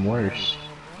worse and worse?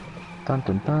 Dun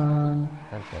dun dun.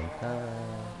 Dun, dun, dun.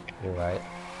 You're right.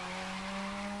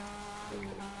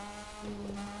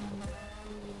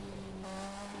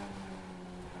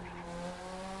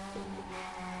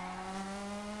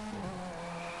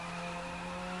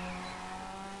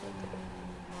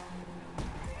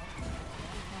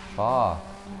 Fuck.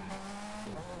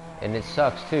 And it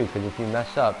sucks too, because if you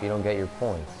mess up, you don't get your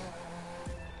points.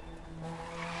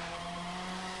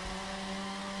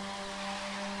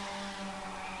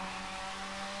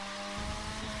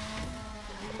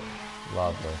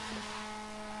 Lovely.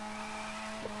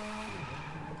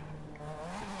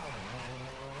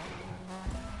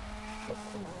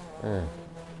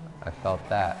 I felt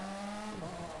that.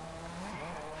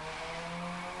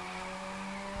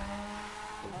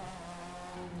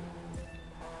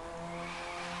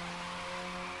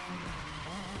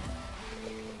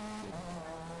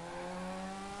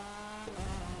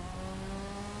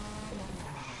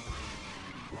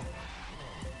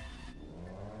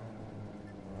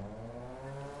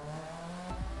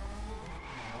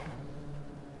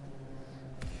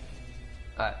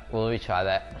 Alright, we'll retry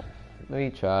that.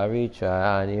 Retry.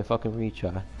 I need a fucking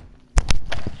retry.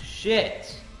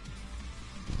 Shit!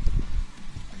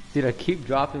 Dude, I keep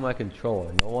dropping my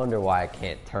controller. No wonder why I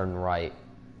can't turn right.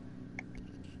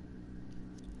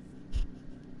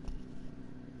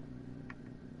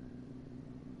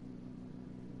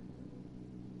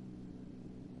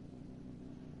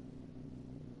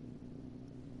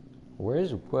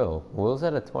 Where's Will? Will's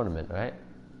at a tournament, right?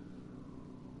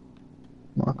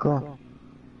 Marco.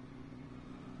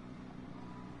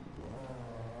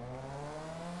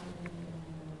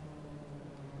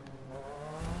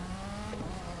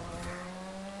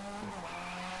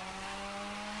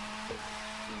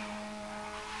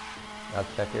 I'll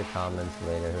check your comments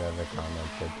later, whoever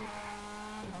commented.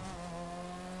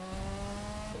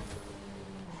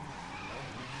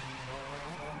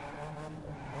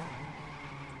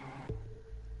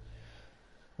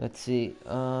 Let's see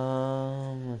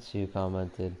who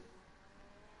commented.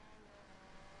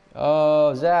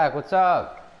 Oh, Zach, what's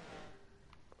up?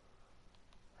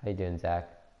 How you doing, Zach?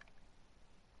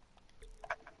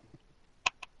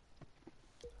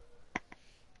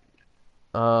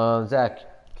 Zach,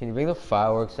 can you bring the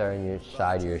fireworks that are on your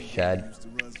side of your shed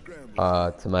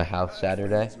to my house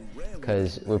Saturday?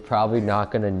 Because we're probably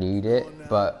not going to need it,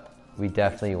 but we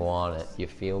definitely want it. You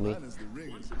feel me?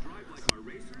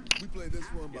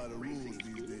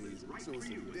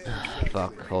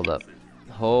 Fuck, hold up.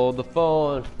 Hold the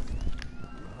phone.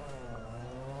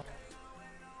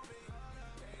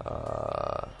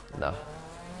 No.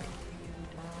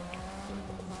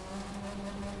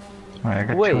 Alright, I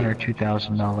got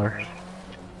 $202,000.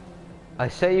 I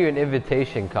sent you an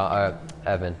invitation,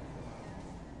 Evan.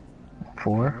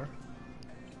 For?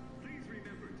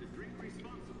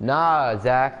 Nah,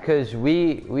 Zach, cause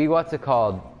we what's it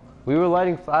called? We were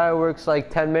lighting fireworks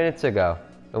like 10 minutes ago,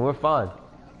 and we're fine.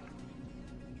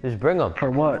 Just bring them.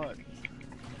 For what?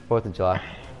 4th of July.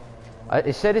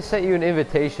 It said it sent you an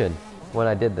invitation when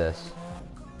I did this.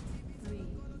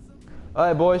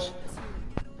 Alright, boys.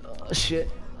 Oh, shit.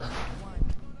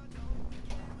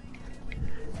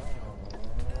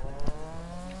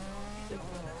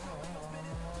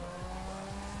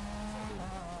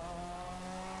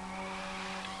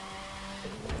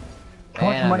 How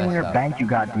much money in your bank you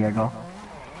got, Diego?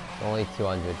 Only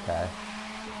 200K.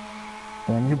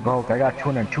 Damn, you broke. I got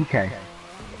 202K.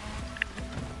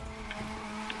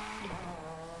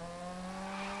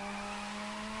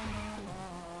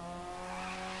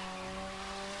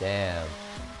 Damn.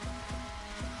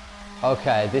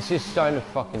 Okay, this is starting to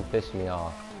fucking piss me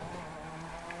off.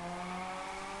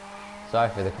 Sorry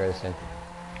for the cursing.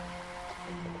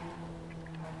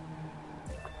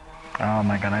 Oh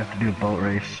my god, I have to do a boat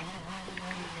race.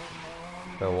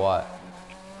 For what?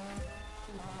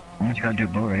 I just gotta do a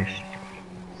boat race.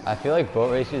 I feel like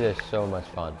boat races are so much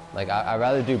fun. Like, I'd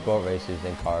rather do boat races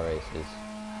than car races.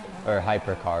 Or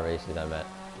hypercar races, I meant.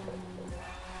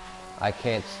 I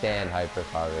can't stand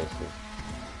hypercar races.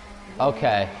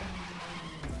 Okay.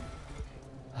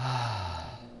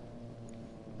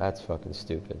 That's fucking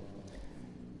stupid.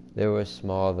 They were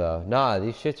small though. Nah,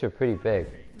 these shits are pretty big.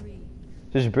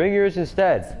 Just bring yours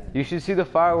instead. You should see the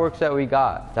fireworks that we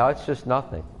got. Now it's just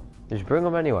nothing. Just bring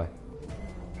them anyway.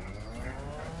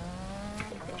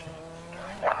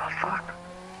 Oh, fuck.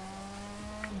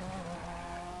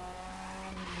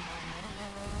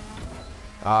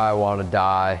 I want to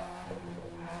die.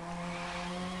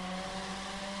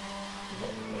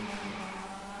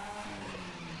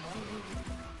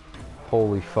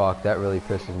 Holy fuck, that really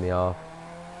pisses me off.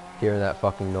 Hearing that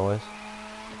fucking noise.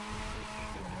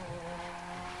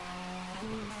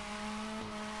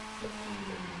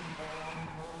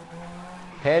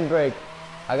 Handbrake.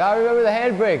 I gotta remember the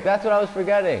handbrake. That's what I was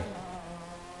forgetting.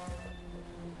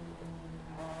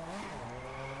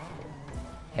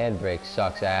 Handbrake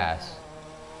sucks ass.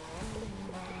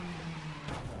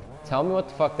 Tell me what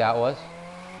the fuck that was.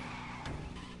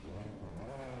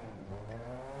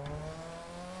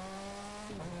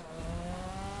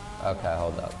 Okay,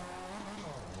 hold up.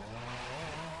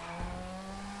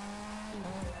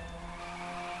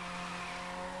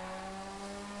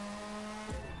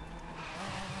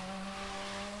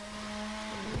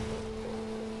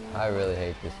 I really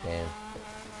hate this game.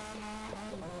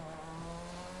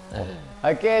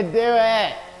 I can't do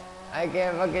it! I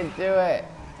can't fucking do it!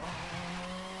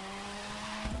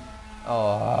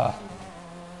 Oh.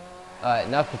 Alright,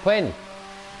 enough complaining.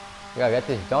 We gotta get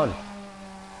this done.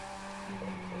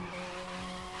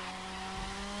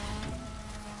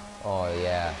 Oh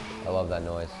yeah, I love that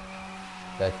noise.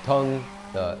 The tongue,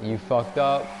 the you fucked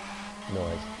up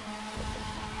noise.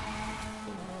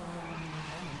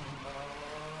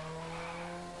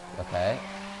 Okay.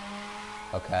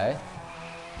 Okay.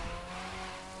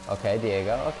 Okay,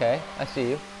 Diego. Okay, I see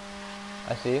you.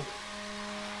 I see you.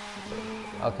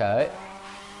 Okay.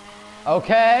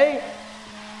 Okay.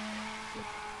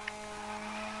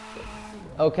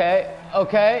 Okay.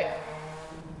 Okay.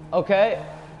 Okay.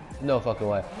 No fucking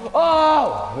way.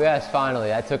 Oh! Yes, finally.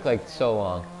 That took like so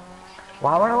long.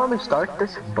 Why won't I let me start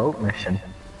this boat mission?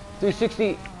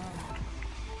 360.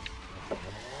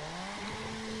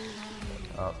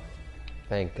 Oh,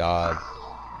 thank God.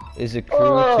 Is the crew 2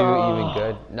 even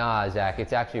good? Nah, Zach,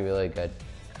 it's actually really good.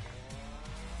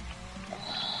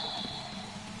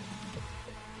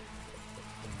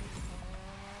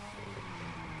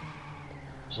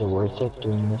 Is it worth it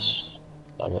doing this?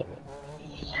 Love it.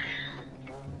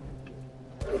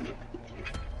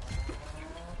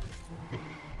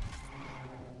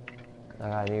 I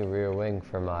got a new rear wing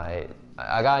for my...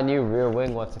 I got a new rear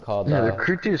wing, what's it called? Yeah, the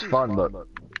crew 2 is fun, but...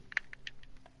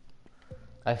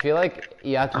 I feel like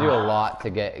you have to do a lot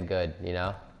to get good, you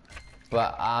know?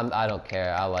 But I don't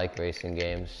care, I like racing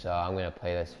games, so I'm gonna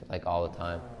play this like all the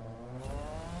time.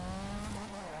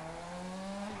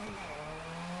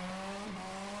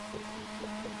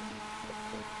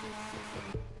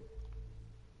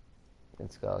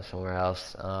 Let's go somewhere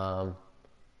else. How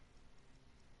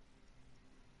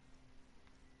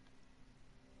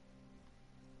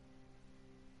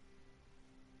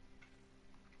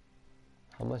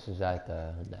much is that?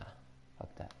 Nah,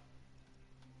 fuck that.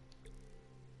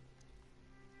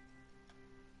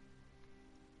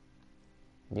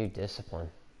 New discipline.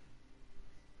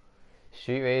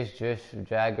 Street race, drift,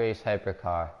 drag race,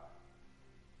 hypercar.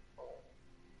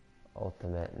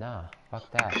 Ultimate. Nah,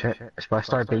 fuck that. Shit, it's my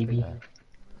start, baby.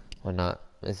 Why not?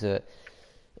 Is it?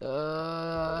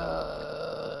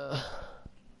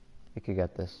 We could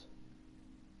get this.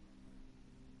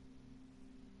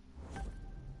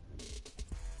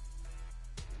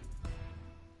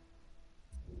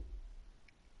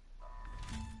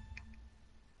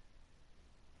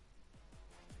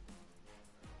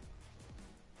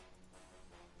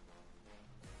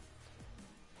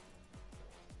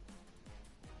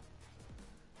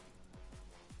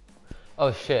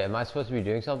 Oh shit, am I supposed to be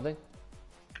doing something?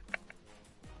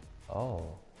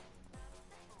 Oh.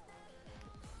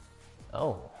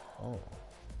 Oh. Oh.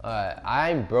 Alright,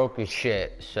 I'm broke as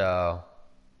shit, so...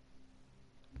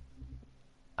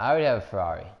 I would have a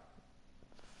Ferrari.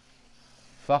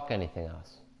 Fuck anything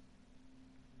else.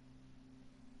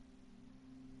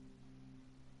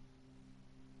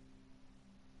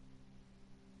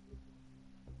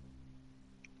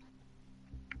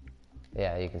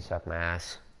 Yeah, you can suck my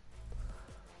ass.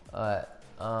 Alright,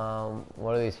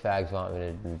 what do these fags want me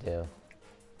to do?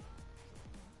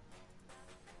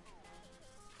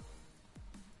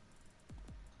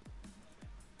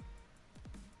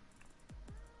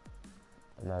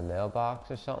 My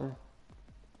mailbox or something?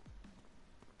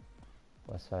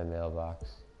 What's my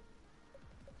mailbox?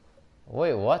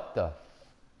 Wait, what the?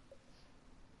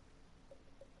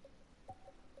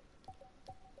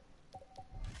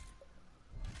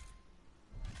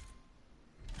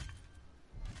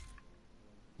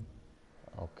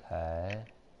 Okay.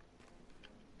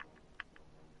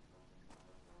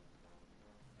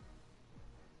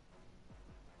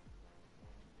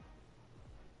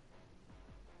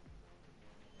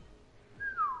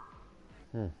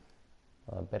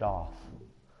 A bit off.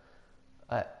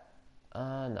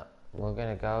 No. We're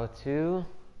gonna go to...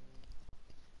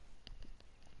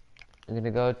 I'm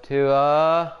gonna go to,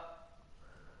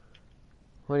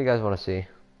 what do you guys want to see?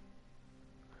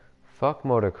 Fuck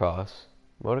motocross.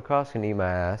 Motocross can eat my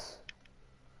ass.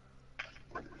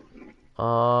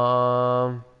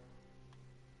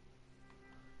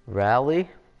 Rally?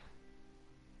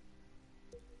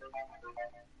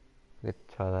 Let's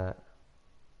try that.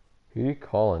 Who are you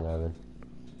calling, Evan?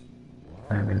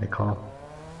 I'm in the call.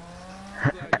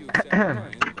 Glad you accepted my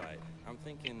invite. I'm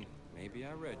thinking maybe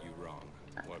I read you wrong.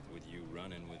 What with you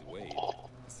running with Wade,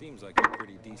 seems like you're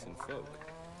pretty decent folk.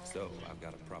 So I've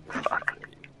got a proposition for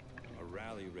you. A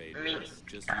rally raid race,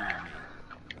 just you and me.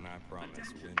 And I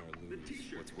promise, win or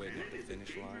lose, what's waiting at the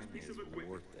finish line is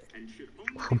worth it.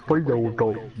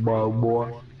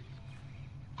 Boy.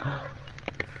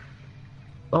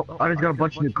 Oh, I just got a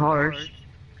bunch of new cars.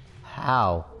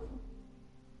 How?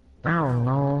 I don't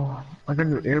know. I got a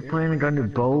new airplane, I got a new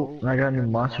boat, and I got a new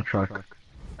monster truck.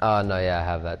 Oh, no, yeah, I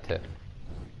have that too.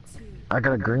 I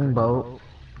got a green boat.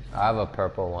 I have a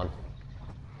purple one.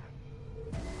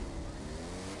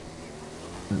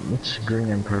 It's green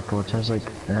and purple. It has like,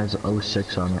 it has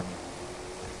 06 on it.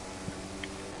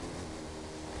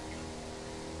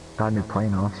 Got a new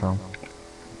plane also.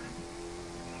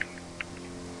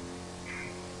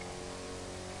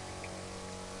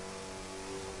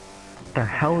 The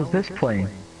hell is this plane?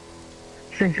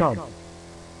 This thing's got a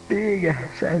big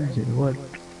ass engine. What?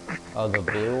 Oh, the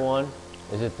blue one?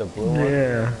 Is it the blue one?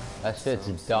 Yeah. That shit's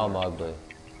dumb ugly.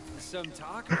 Some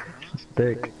talking, huh? It's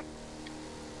big.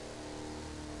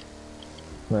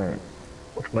 Alright.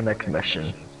 What's my next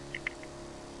mission?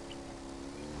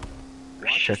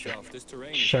 Watch Shit. yourself. This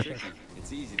terrain is Shit. tricky.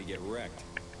 It's easy to get wrecked.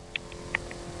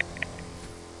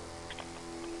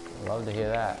 Love to hear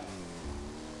that.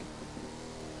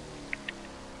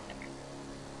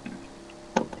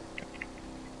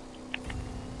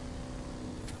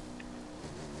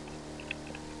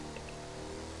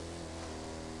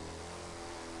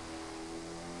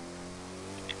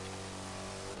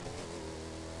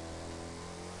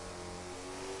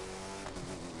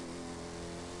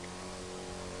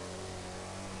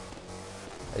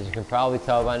 As you can probably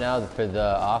tell by now, for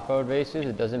the off-road races,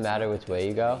 it doesn't matter which way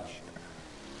you go.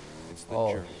 It's the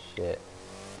Oh, journey. shit.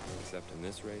 Except in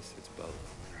this race, it's both.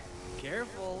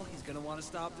 Careful, he's gonna want to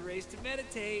stop the race to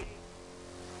meditate.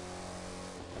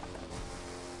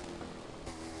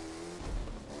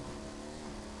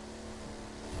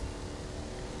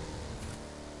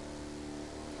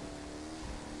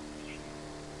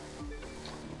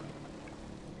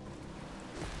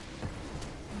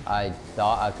 I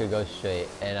thought I could go straight,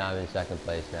 and I'm in second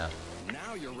place now.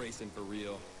 Now you're racing for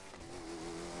real.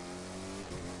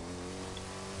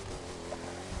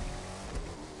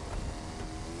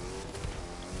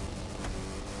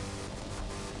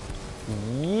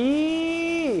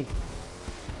 Yee!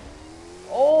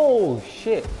 Oh,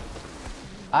 shit.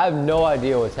 I have no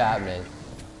idea what's happening.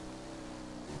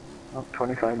 Oh,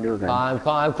 25 new then. Climb,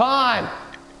 climb, climb!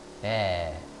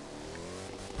 Yeah.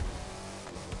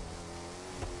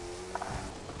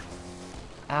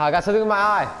 Ow, I got something in my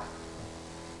eye.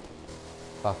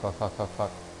 Fuck, fuck, fuck, fuck,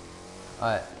 fuck.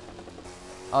 Alright.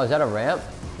 Oh, is that a ramp?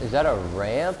 Is that a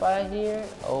ramp I hear?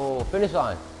 Oh, finish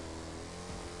line.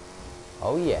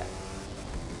 Oh, yeah.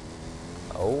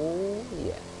 Oh,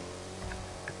 yeah.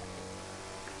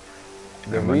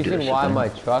 The reason why my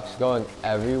truck's going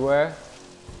everywhere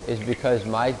is because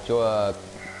my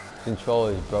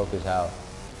controller is broke as hell.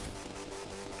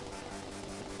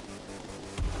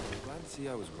 Glad to see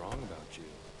I was wrong about you.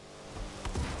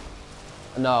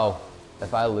 No,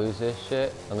 if I lose this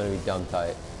shit, I'm gonna be dumb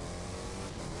tight.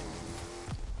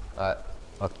 Alright,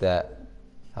 fuck that.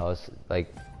 I was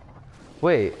like,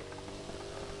 wait.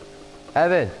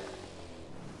 Evan,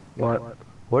 What?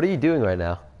 what are you doing right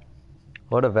now?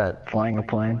 What event? Flying a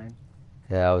plane?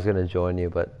 Yeah, I was gonna join you,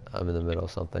 but I'm in the middle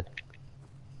of something.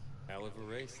 Hell of a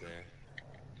race there.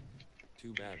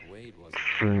 Too bad Wade wasn't.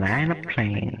 Flying a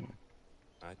plane.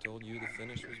 I told you the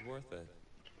finish was worth it.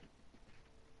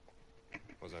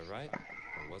 Was I right?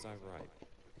 Or was I right?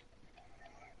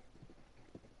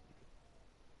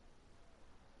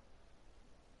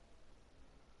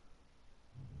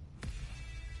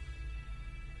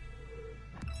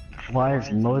 Why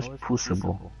is most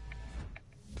possible?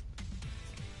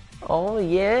 Oh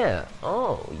yeah,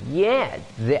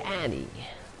 Daddy.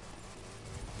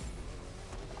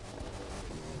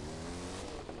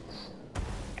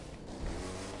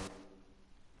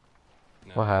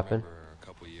 Now, What happened? I remember a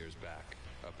couple years back,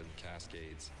 up in the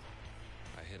Cascades,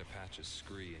 I hit a patch of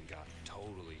scree and got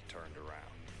totally turned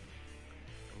around.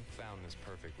 We found this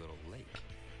perfect little lake.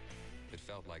 It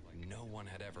felt like no one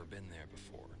had ever been there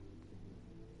before.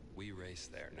 We race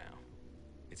there now.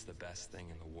 It's the best thing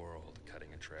in the world, cutting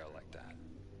a trail like that.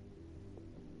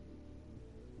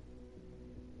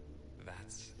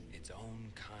 That's its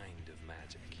own kind of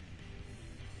magic.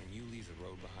 When you leave the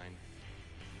road behind,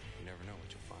 you never know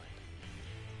what you'll find.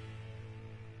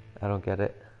 I don't get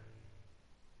it.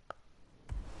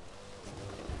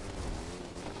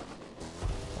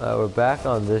 We're back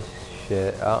on this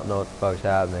shit. I don't know what the fuck's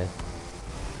happening.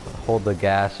 Hold the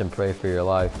gas and pray for your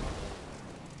life.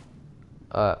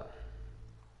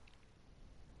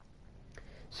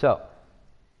 So,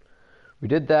 we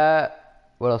did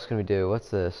that. What else can we do? What's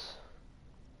this?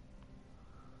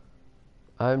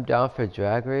 I'm down for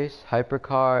drag race,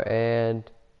 hypercar, and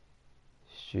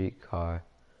streetcar.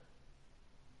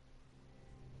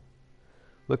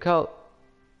 Look how...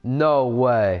 No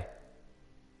way.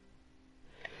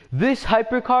 This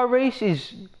hypercar race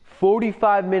is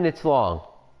 45 minutes long.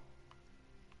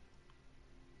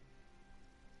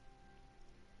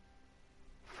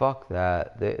 Fuck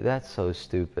that. That's so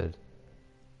stupid.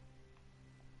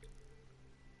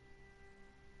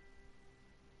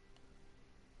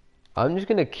 I'm just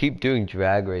gonna keep doing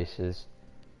drag races.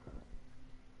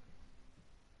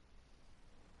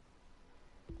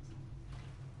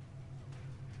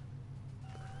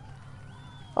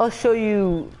 I'll show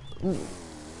you,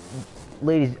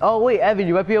 ladies. Oh wait, Evan,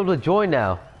 you might be able to join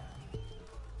now.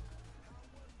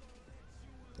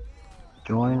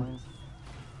 Join?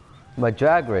 My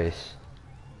drag race.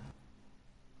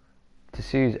 To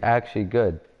see who's actually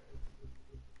good.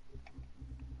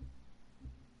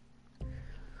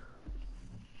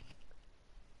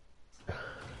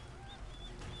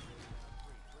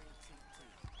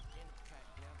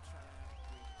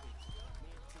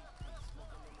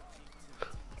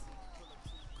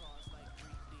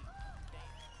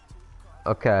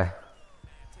 Okay.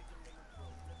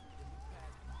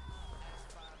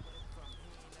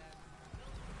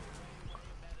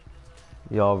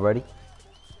 Y'all ready?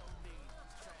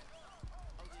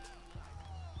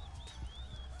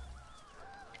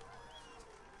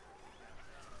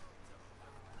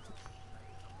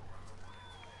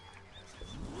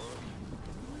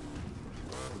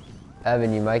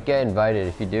 Evan, you might get invited.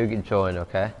 If you do, get join,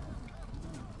 okay?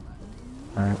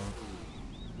 Alright.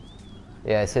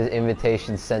 Yeah, it says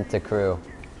invitation sent to crew.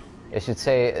 It should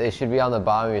say, it should be on the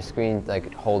bottom of your screen,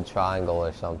 like hold triangle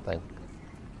or something.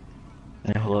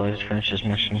 Yeah, hold on, I just finished this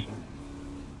mission.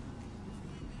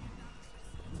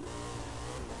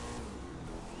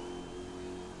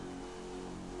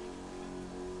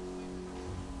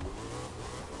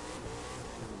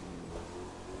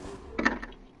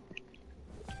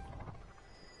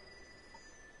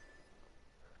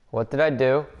 What did I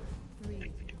do?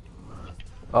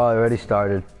 Oh, I already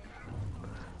started.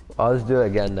 I'll just do it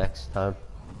again next time.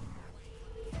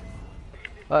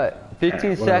 Alright,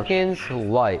 15 seconds,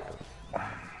 light.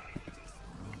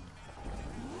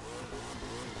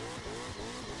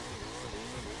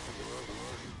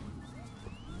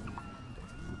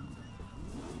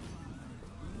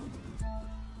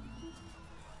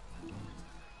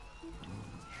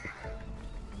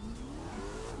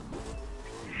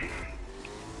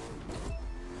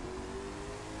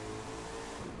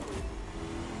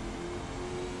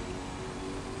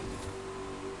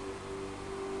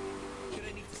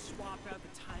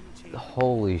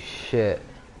 Holy shit.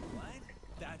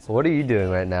 What are you doing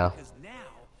right now?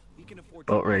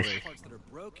 Boat race.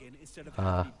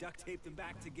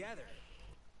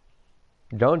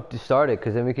 Don't start it,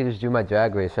 because then we can just do my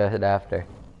drag race right after.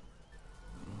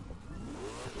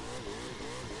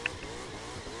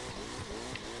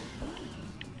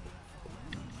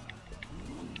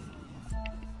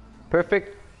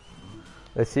 Perfect.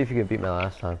 Let's see if you can beat my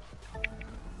last time.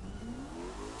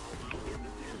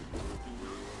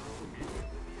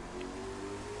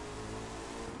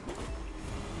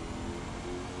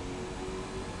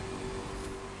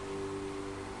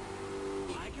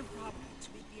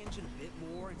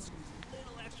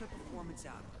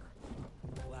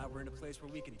 Glad we're in a place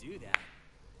where we can do that.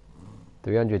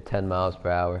 310 miles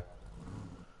per hour.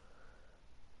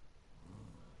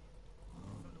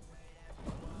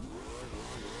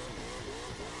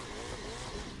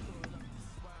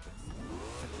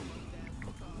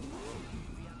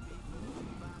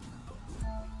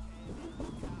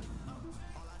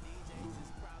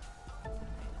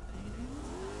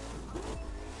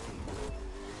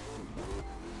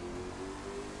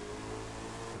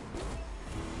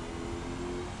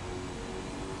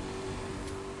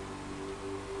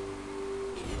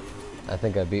 I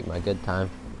think I beat my good time.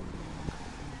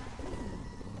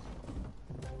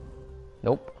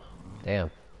 Nope. Damn.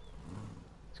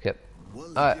 Skip.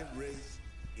 Alright. Race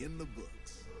in the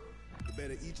books. The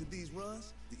better each of these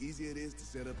runs, the easier it is to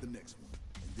set up the next one.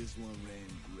 And this one ran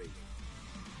great.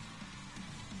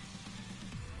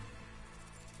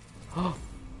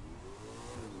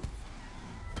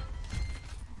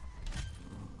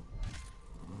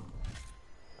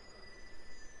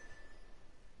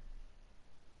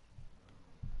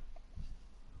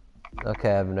 Okay,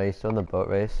 Evan, are you still in the boat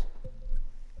race?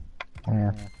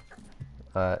 Yeah.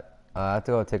 I have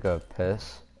to go take a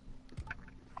piss.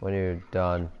 When you're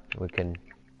done, we can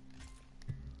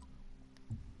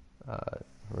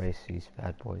race these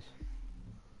bad boys.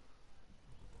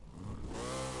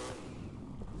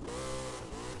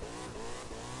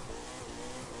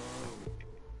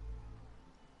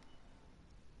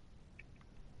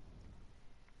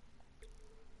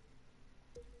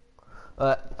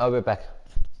 I'll be right back.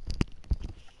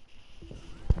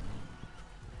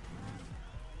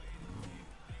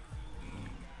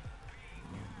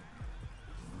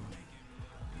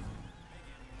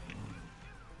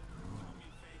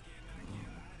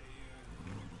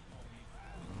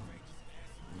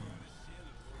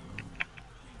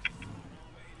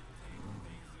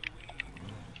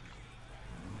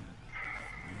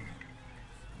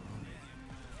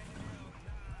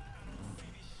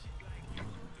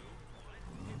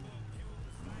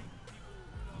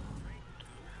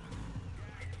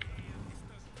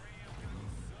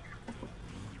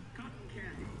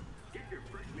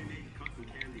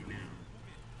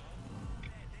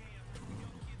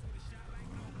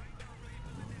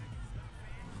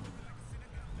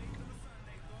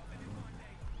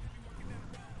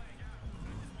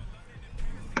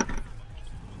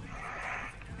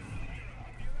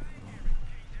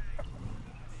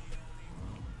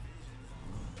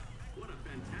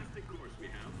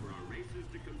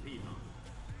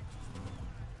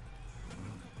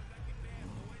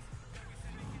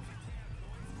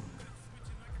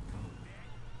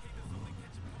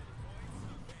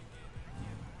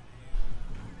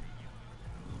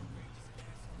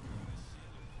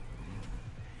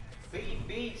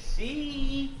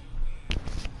 BBC.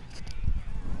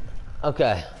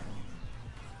 Okay.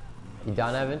 You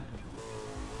done, Evan?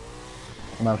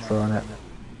 I'm not throwing it.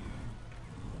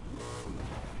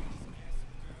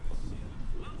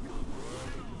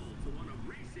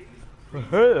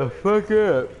 Hurry the fuck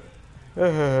up.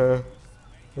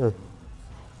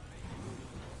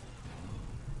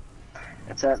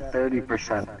 It's at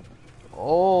 30%.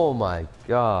 Oh my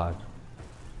god.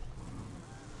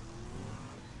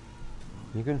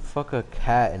 You can fuck a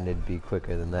cat and it'd be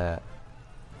quicker than that.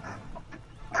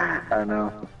 I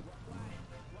know.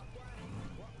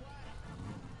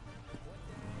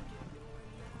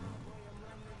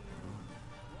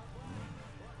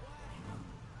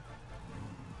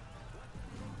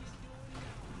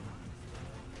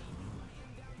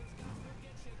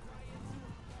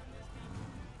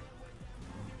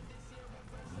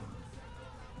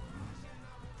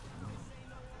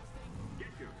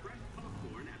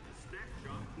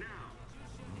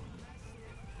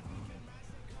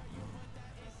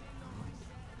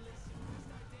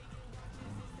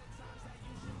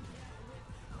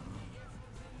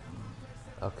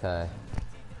 Okay.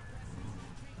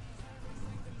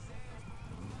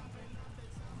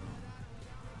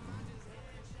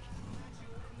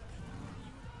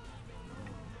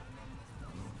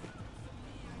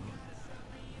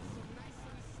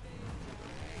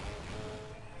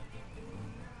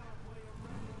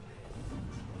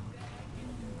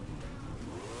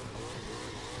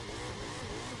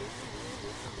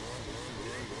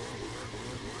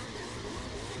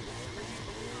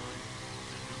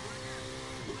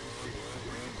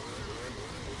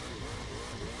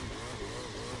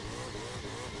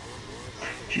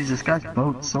 Jeez, this guy's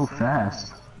boat's so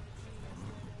fast.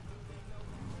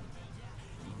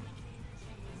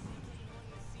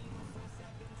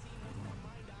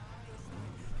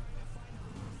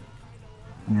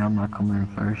 Yeah, I'm not coming in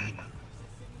first.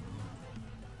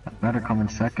 I better come in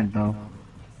second though.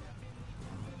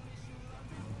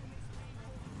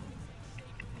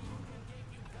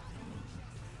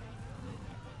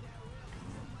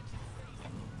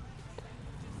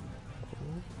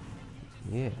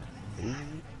 Yeah.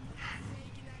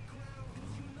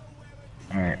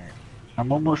 Alright.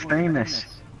 I'm almost famous.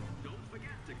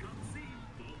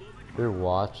 If you're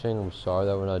watching, I'm sorry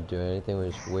that we're not doing anything.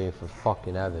 We're just waiting for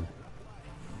fucking Evan.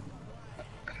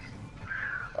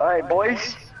 Alright,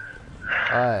 boys.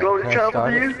 Alright, Go to can I travel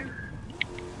start to it? you?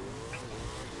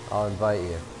 I'll invite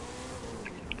you.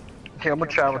 Okay, I'm gonna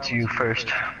travel to you first.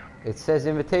 It says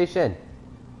invitation.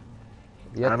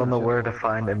 You have I don't to know jo- where to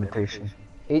find invitation.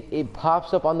 It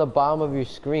pops up on the bottom of your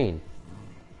screen.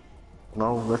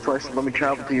 No, that's why I said let me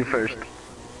travel to you first.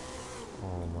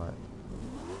 Oh my.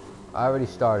 I already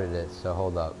started it, so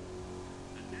hold up.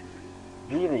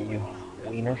 Leave it, you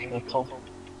wiener schnitzel.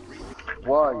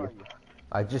 Where are you?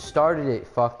 I just started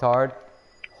it, fucktard.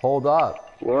 Hold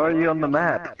up. Where are you on the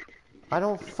map? I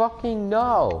don't fucking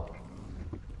know.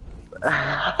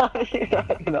 How do you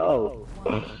not know?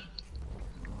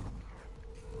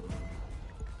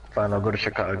 Fine, I'll go to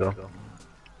Chicago.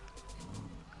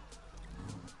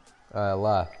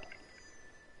 Left.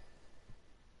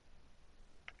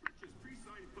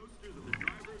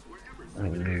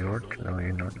 New York? No,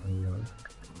 you're not New York.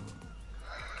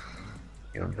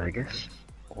 You're in Vegas?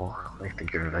 Oh, I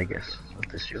think you're in Vegas. What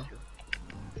this you?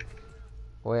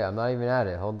 Wait, I'm not even at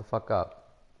it. Hold the fuck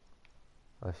up.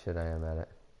 Oh shit, I am at it.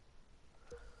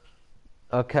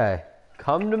 Okay,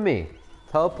 come to me.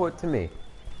 Teleport to me.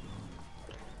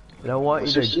 And I want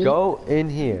you to go in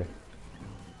here.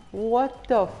 What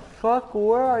the fuck?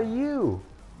 Where are you?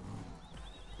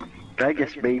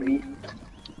 Vegas, baby.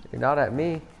 You're not at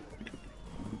me.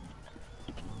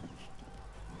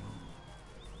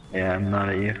 Yeah, I'm not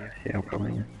at you. Yeah, I'm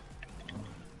coming.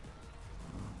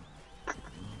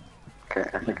 Okay,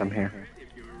 I think I'm here.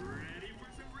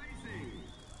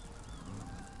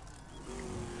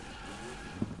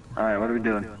 Alright, what are we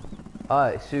doing?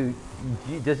 Alright, so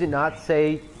does it not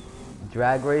say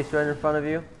drag race right in front of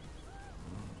you?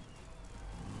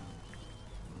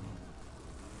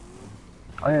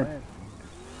 Oh yeah.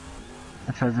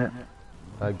 It says it.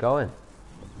 Alright, go in.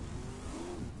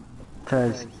 It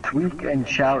says tweak and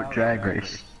shout drag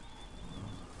race.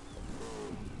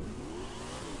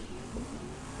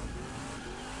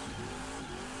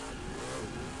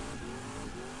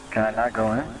 Can I not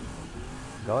go in?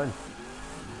 Go in.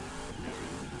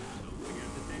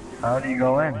 How do you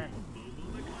go in?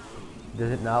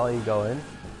 Does it not let you go in?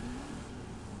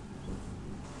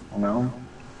 No.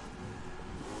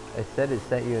 It said it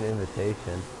sent you an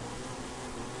invitation.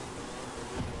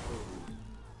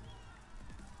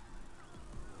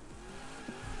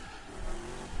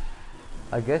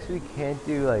 I guess we can't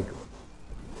do like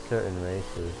certain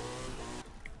races.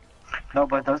 No,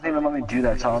 but it doesn't even let me do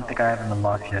that, so I don't think I have it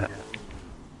unlocked yet.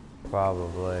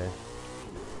 Probably.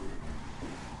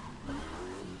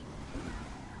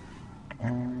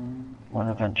 What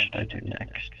event should I do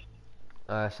next?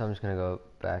 So I'm just gonna go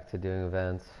back to doing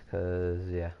events, cause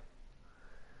yeah.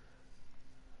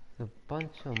 A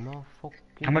bunch of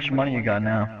motherfucking. How much money you got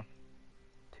now?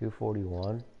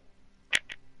 241.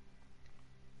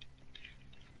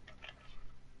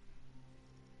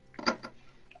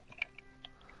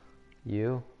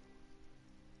 You?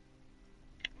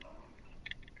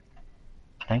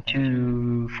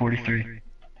 243.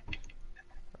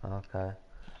 Okay.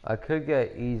 I could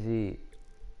get easy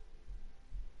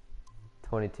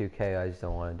 22k, I just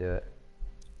don't want to do it.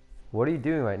 What are you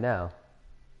doing right now?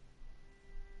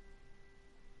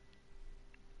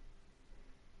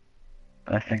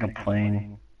 I think I'm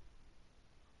playing.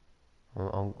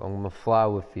 I'm gonna fly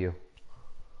with you.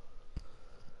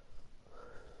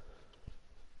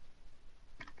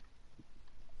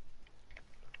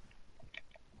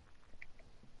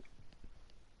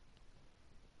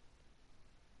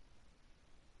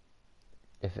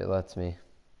 If it lets me.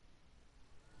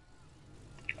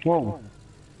 Whoa.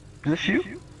 Is this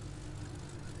you?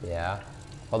 Yeah.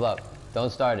 Hold up.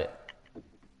 Don't start it.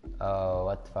 Oh,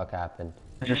 what the fuck happened?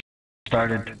 I just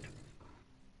started.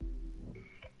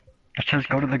 It says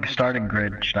go to the starting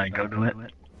grid. Should I go to it?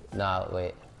 Nah,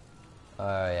 wait.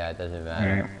 Oh yeah, it doesn't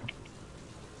matter. Alright.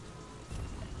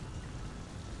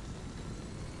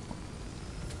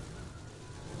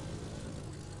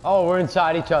 Oh, we're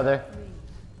inside each other.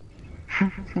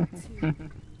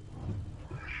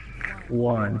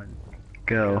 One.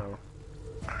 Go.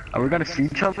 Are we gonna see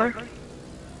each other?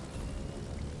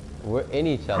 We're in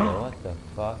each other. What the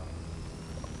fuck?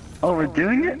 Oh, we're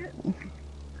doing it?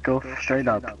 Go straight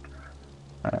up.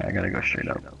 I gotta go straight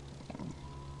up.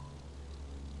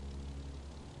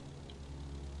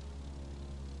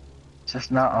 It's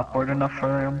just not upward enough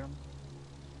for him?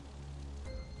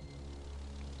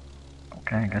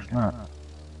 Okay, I guess not.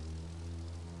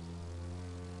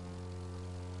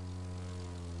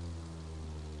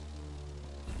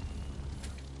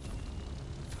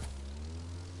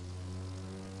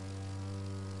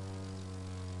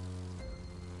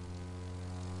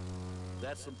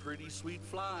 That's some pretty sweet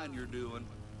flying you're doing.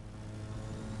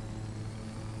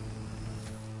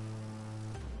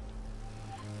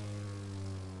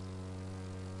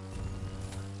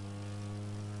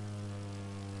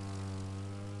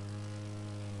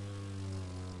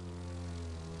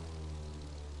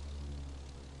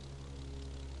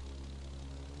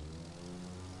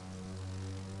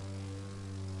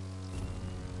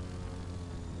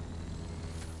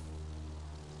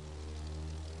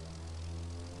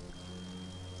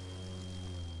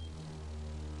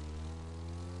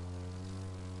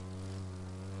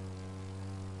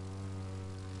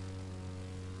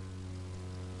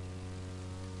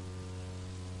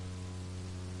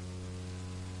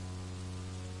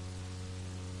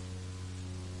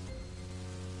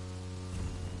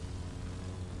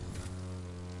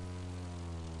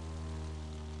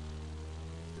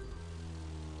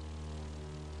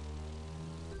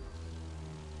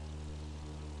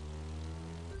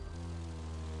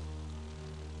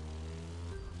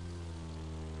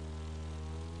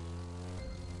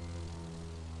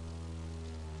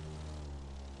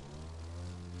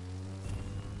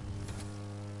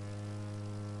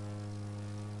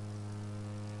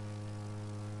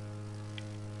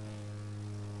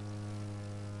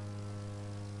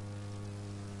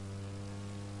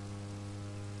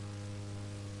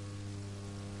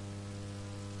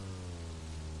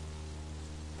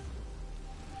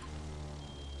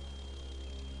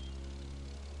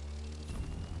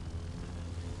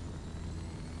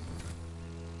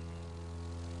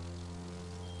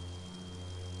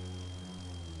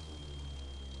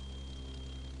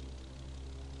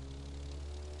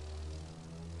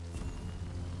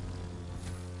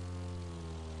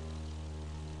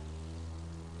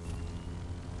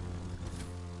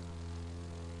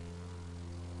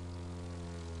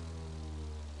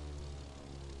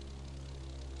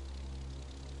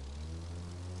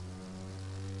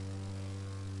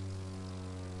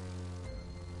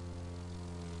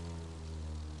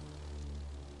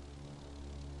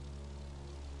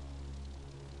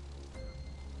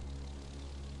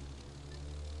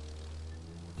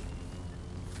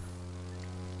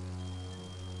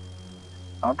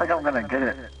 I don't think I'm gonna get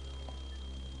it.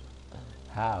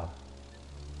 How?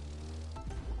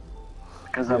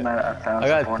 Because I'm at I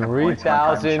got 1,400 points. My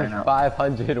time's right now.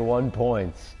 3,501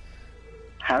 points.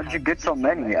 How'd you get so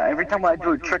many? Every time I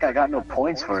do a trick, I got no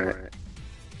points for it.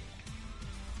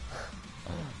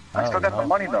 I still got the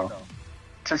money though.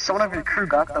 So someone of your crew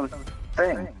got the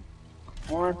thing.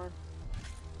 What?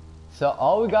 So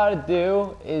all we gotta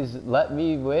do is let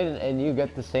me win and you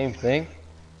get the same thing?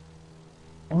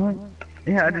 What?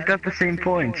 Yeah, I just got the same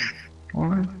points.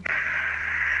 What?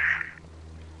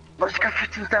 Let's get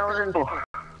 15,000. What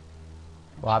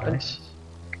happened? Nice.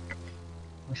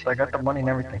 So I got the money and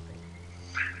everything.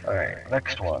 Alright,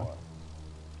 next one.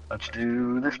 Let's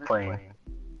do this plane.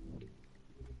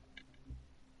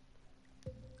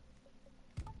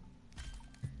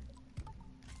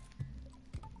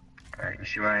 Alright, you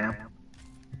see where I am?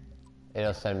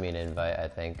 It'll send me an invite, I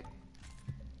think.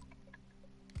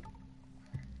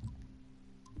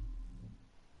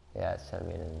 Yeah, send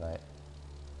me an invite.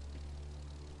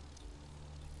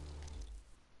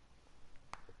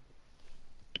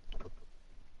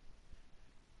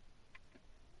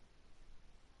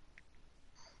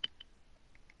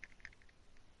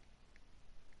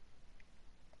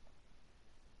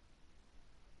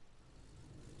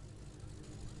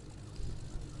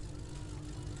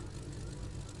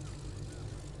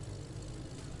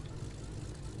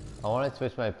 I want to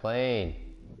switch my plane.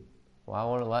 Why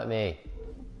won't it let me?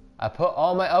 I put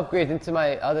all my upgrades into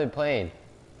my other plane.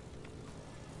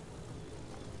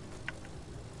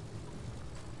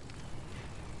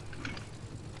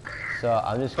 So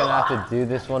I'm just gonna have to do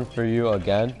this one for you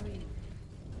again.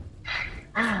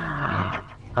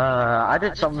 I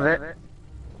did some of it.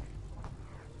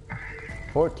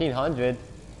 1,400.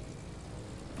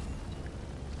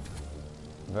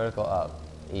 Vertical up.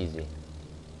 Easy.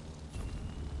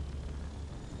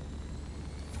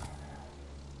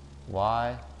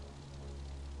 Why?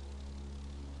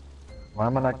 Why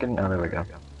am I not getting? Oh, there we go.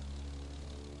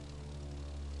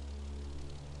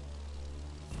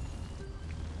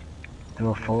 Do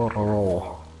a full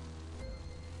roll.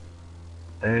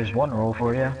 There's one roll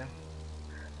for you.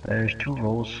 There's two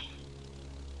rolls.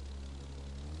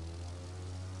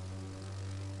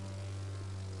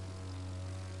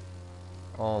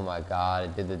 Oh my god, I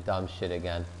did the dumb shit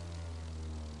again.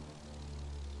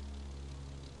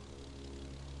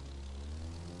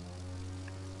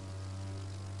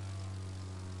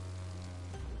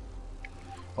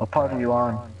 What part are you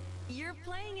on? You're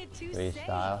playing it too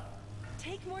Freestyle. safe.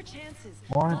 Take more chances.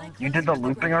 What? You did the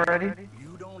looping already?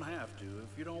 You don't have to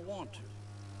if you don't want to.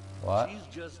 What? She's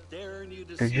just daring you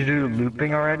to Did see you do her.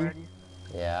 looping already?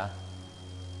 Yeah.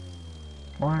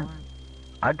 What?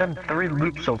 I've done 3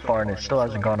 loops so far and it still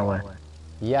hasn't gone away.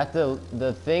 You have to,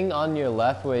 the thing on your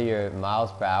left where your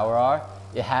miles per hour are,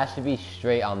 it has to be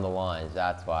straight on the lines,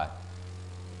 that's why.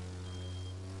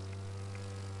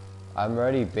 I'm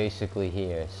already basically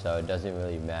here, so it doesn't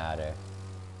really matter.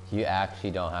 You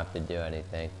actually don't have to do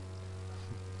anything.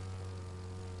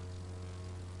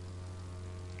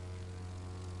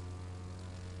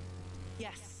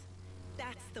 Yes,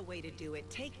 that's the way to do it.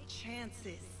 Take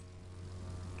chances.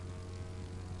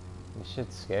 This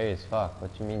shit's scary as fuck.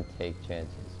 What you mean take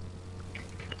chances?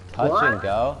 Touch and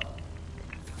go?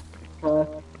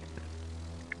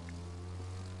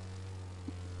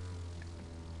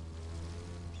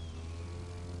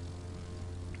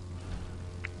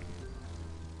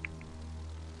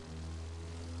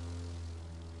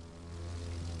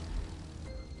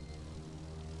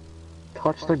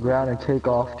 Touch the ground and take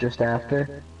off just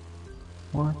after.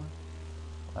 What?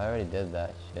 I already did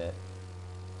that shit.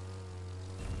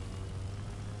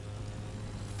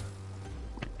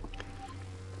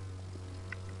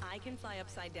 I can fly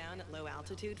upside down at low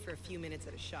altitude for a few minutes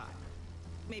at a shot.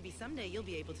 Maybe someday you'll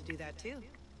be able to do that too.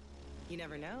 You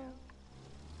never know.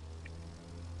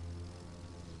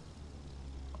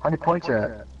 How many points are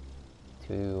at?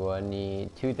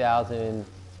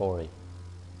 2,040.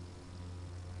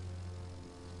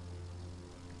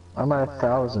 I'm at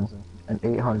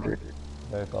 1,800.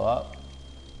 Vertical up.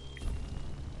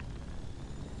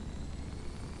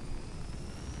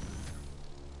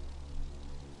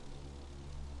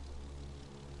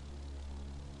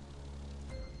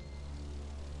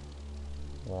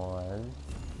 One.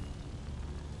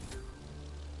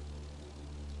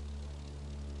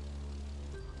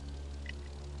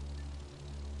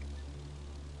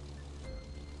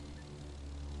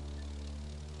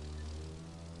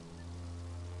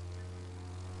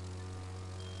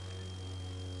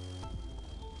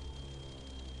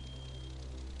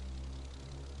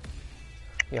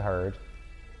 You heard.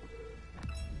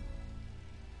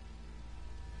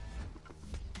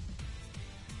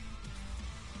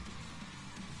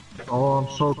 Oh, I'm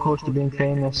so close to being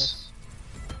famous.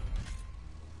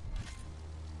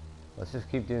 Let's just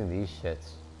keep doing these shits.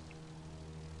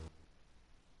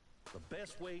 The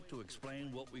best way to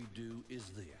explain what we do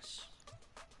is this.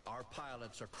 Our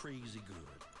pilots are crazy good,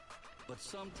 but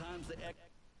sometimes they act.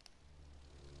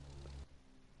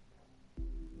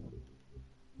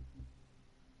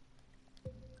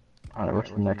 Alright,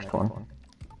 what's the next one?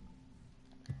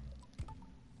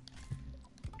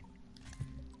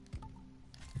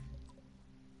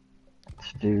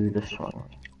 Let's do this one.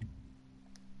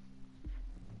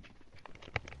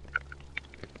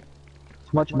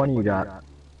 How much money you got?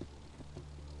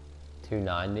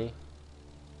 290.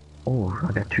 Oh, I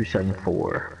got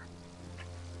 274.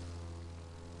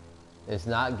 It's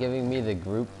not giving me the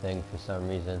group thing for some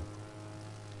reason.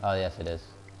 Oh, yes it is.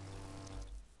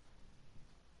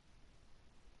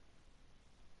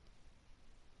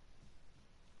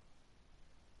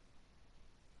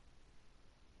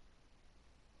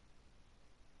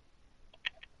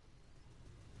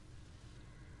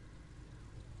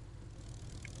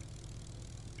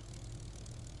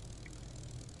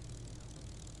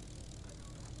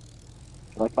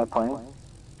 You like my plane?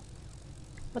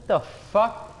 What the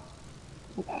fuck?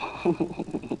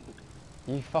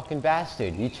 You fucking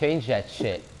bastard. You changed that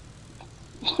shit.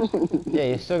 Yeah,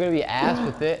 you're still gonna be ass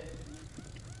with it.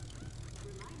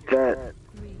 Bet.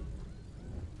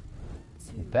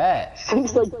 Bet.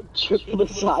 Seems like triple the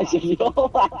size of you. Oh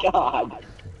my god.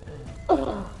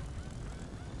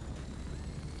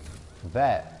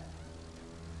 Bet.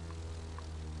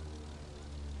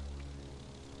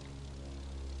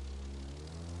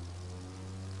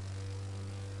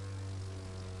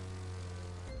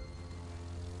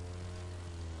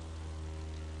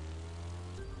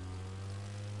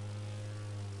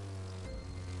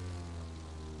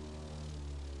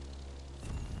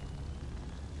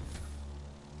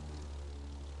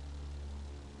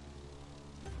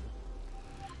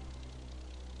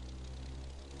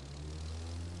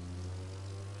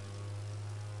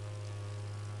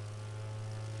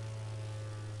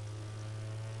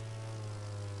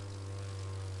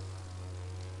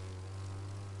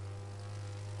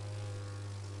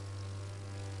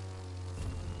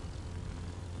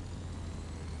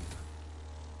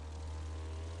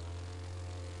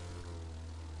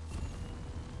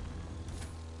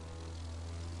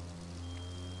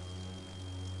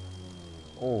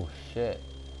 Oh shit.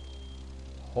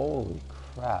 Holy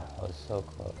crap, I was so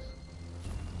close.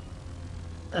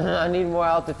 I need more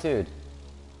altitude.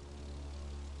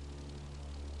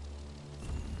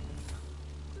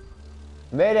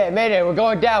 Mayday, mayday, we're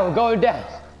going down, we're going down.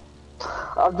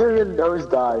 I'm doing a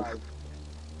nosedive.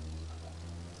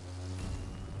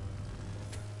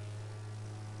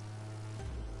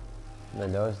 The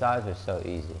nosedives are so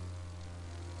easy.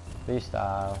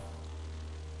 Freestyle.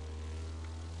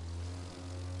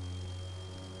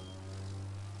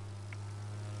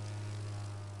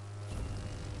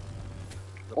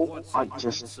 Oh, I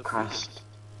just crashed.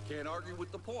 Can't argue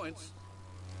with the points.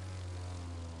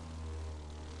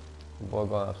 Boy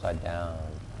going upside down.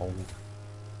 Holy.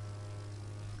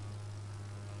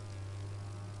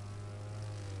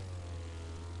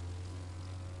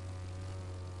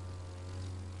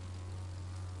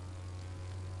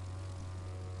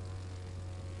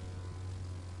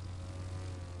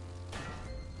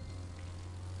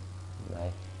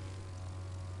 Nice.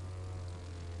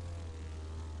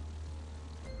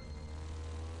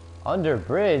 Under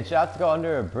bridge? I have to go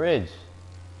under a bridge.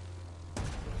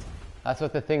 That's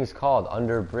what the thing's called,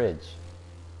 under bridge.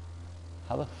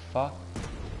 How the fuck?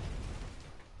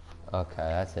 Okay,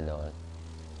 that's annoying.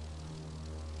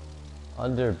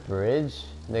 Under bridge?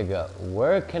 Nigga,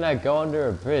 where can I go under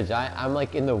a bridge? I'm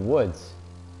like in the woods.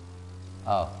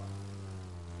 Oh.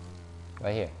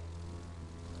 Right here.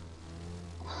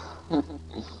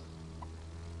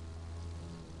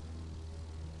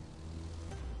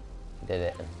 Did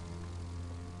it.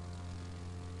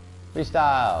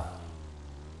 Freestyle.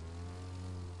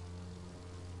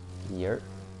 Yerp.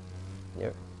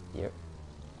 Yerp. Yerp.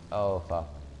 Oh, fuck.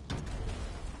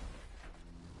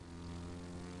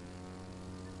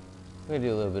 We're gonna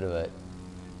do a little bit of a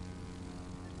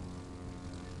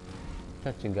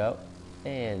touch and go.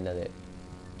 And another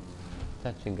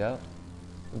touch and go.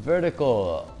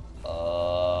 Vertical.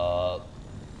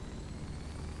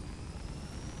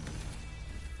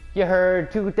 You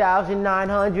heard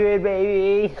 2,900,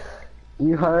 baby.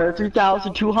 You heard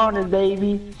 3,200,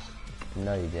 baby.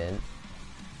 No, you didn't.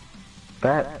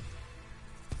 Bet.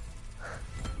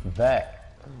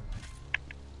 Bet.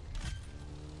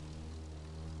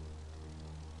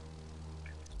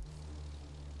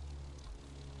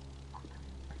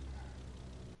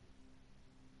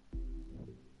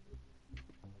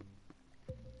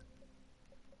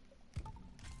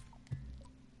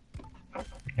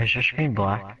 Is your screen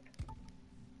black?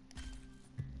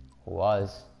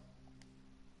 Was.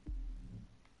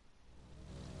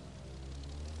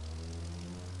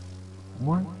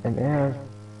 What? An error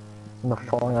in the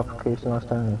following application last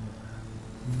time.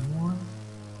 What?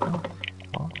 the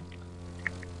fuck?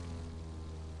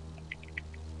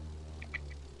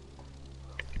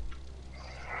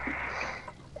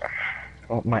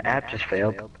 Oh, my app just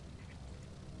failed.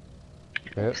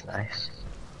 That's nice.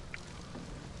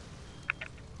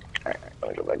 Alright,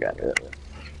 let me go back out to it.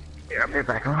 Yeah, I'll be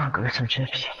back on. Go get some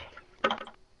chips.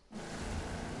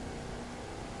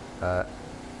 Uh.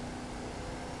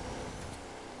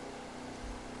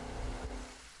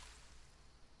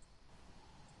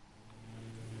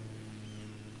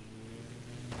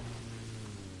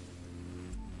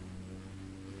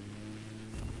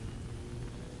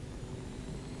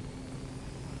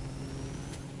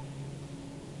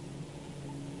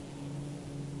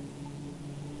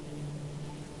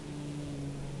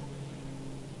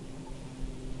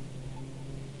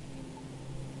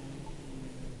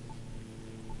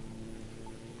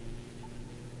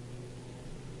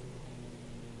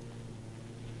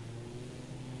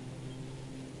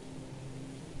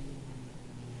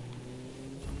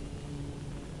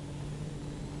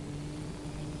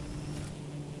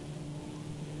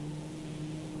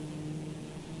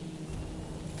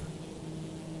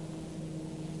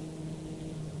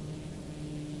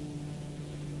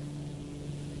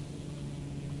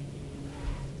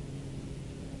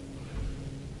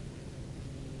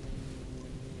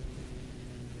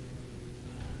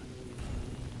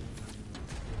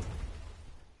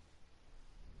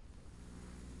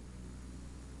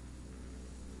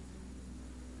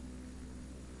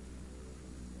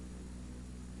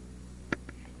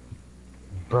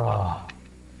 Bro,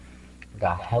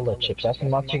 got hella chips. Asked my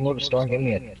mom to go to the store and get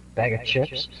me a bag of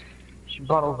chips. She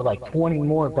brought over like 20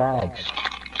 more bags.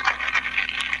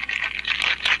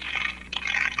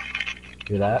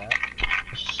 Hear that?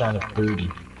 It's the sound of food.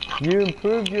 You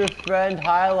improved your friend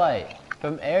highlight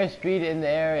from airspeed in the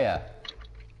area.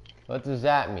 What does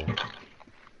that mean?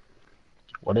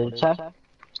 What did it say?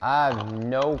 I have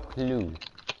no clue.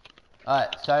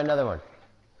 Alright, start another one.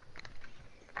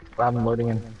 I'm loading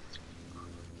in.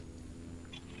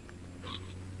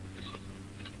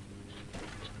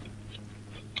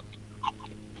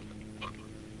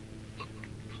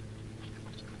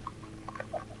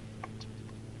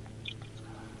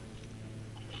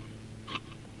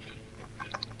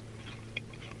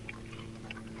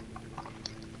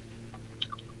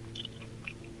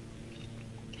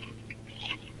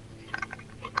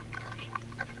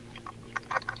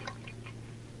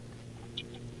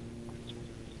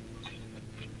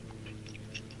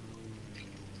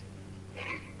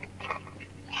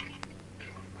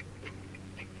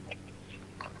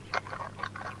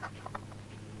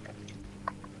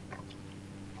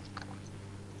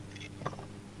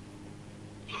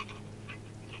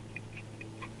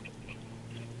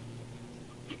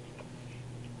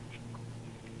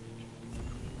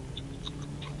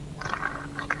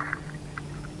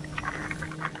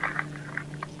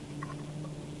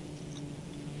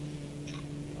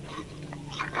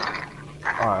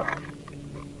 Alright.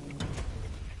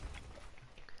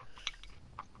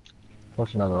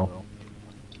 What's another one?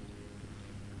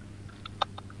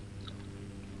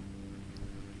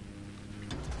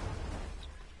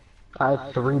 I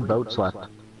have 3 boats left.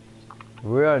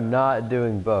 We are not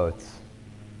doing boats.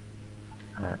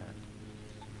 Alright.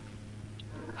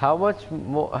 How much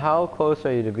more, how close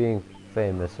are you to being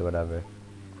famous or whatever?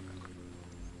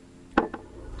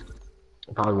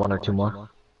 Probably 1 or 2 more.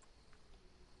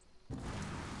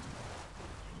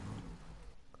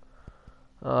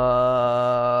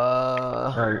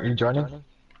 Are you joining?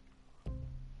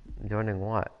 Joining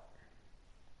what?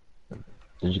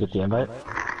 Did you get the invite?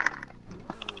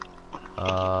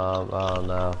 I don't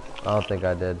know. I don't think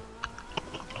I did.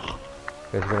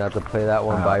 You're gonna have to play that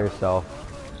one by yourself.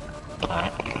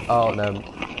 Oh, never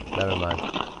mind.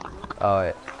 Oh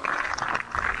wait,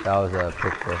 that was a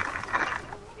picture.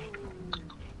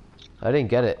 I didn't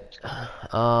get it.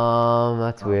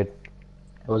 That's weird.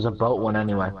 It was a boat one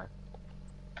anyway.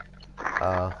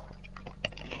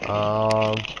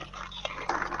 I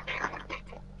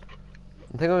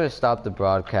think I'm gonna stop the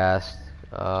broadcast.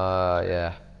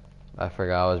 Yeah. I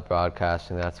forgot I was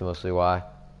broadcasting, that's mostly why.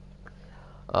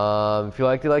 If you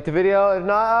liked it, like the video. If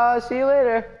not, see you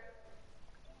later.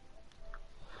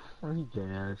 Oh, you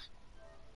jazz.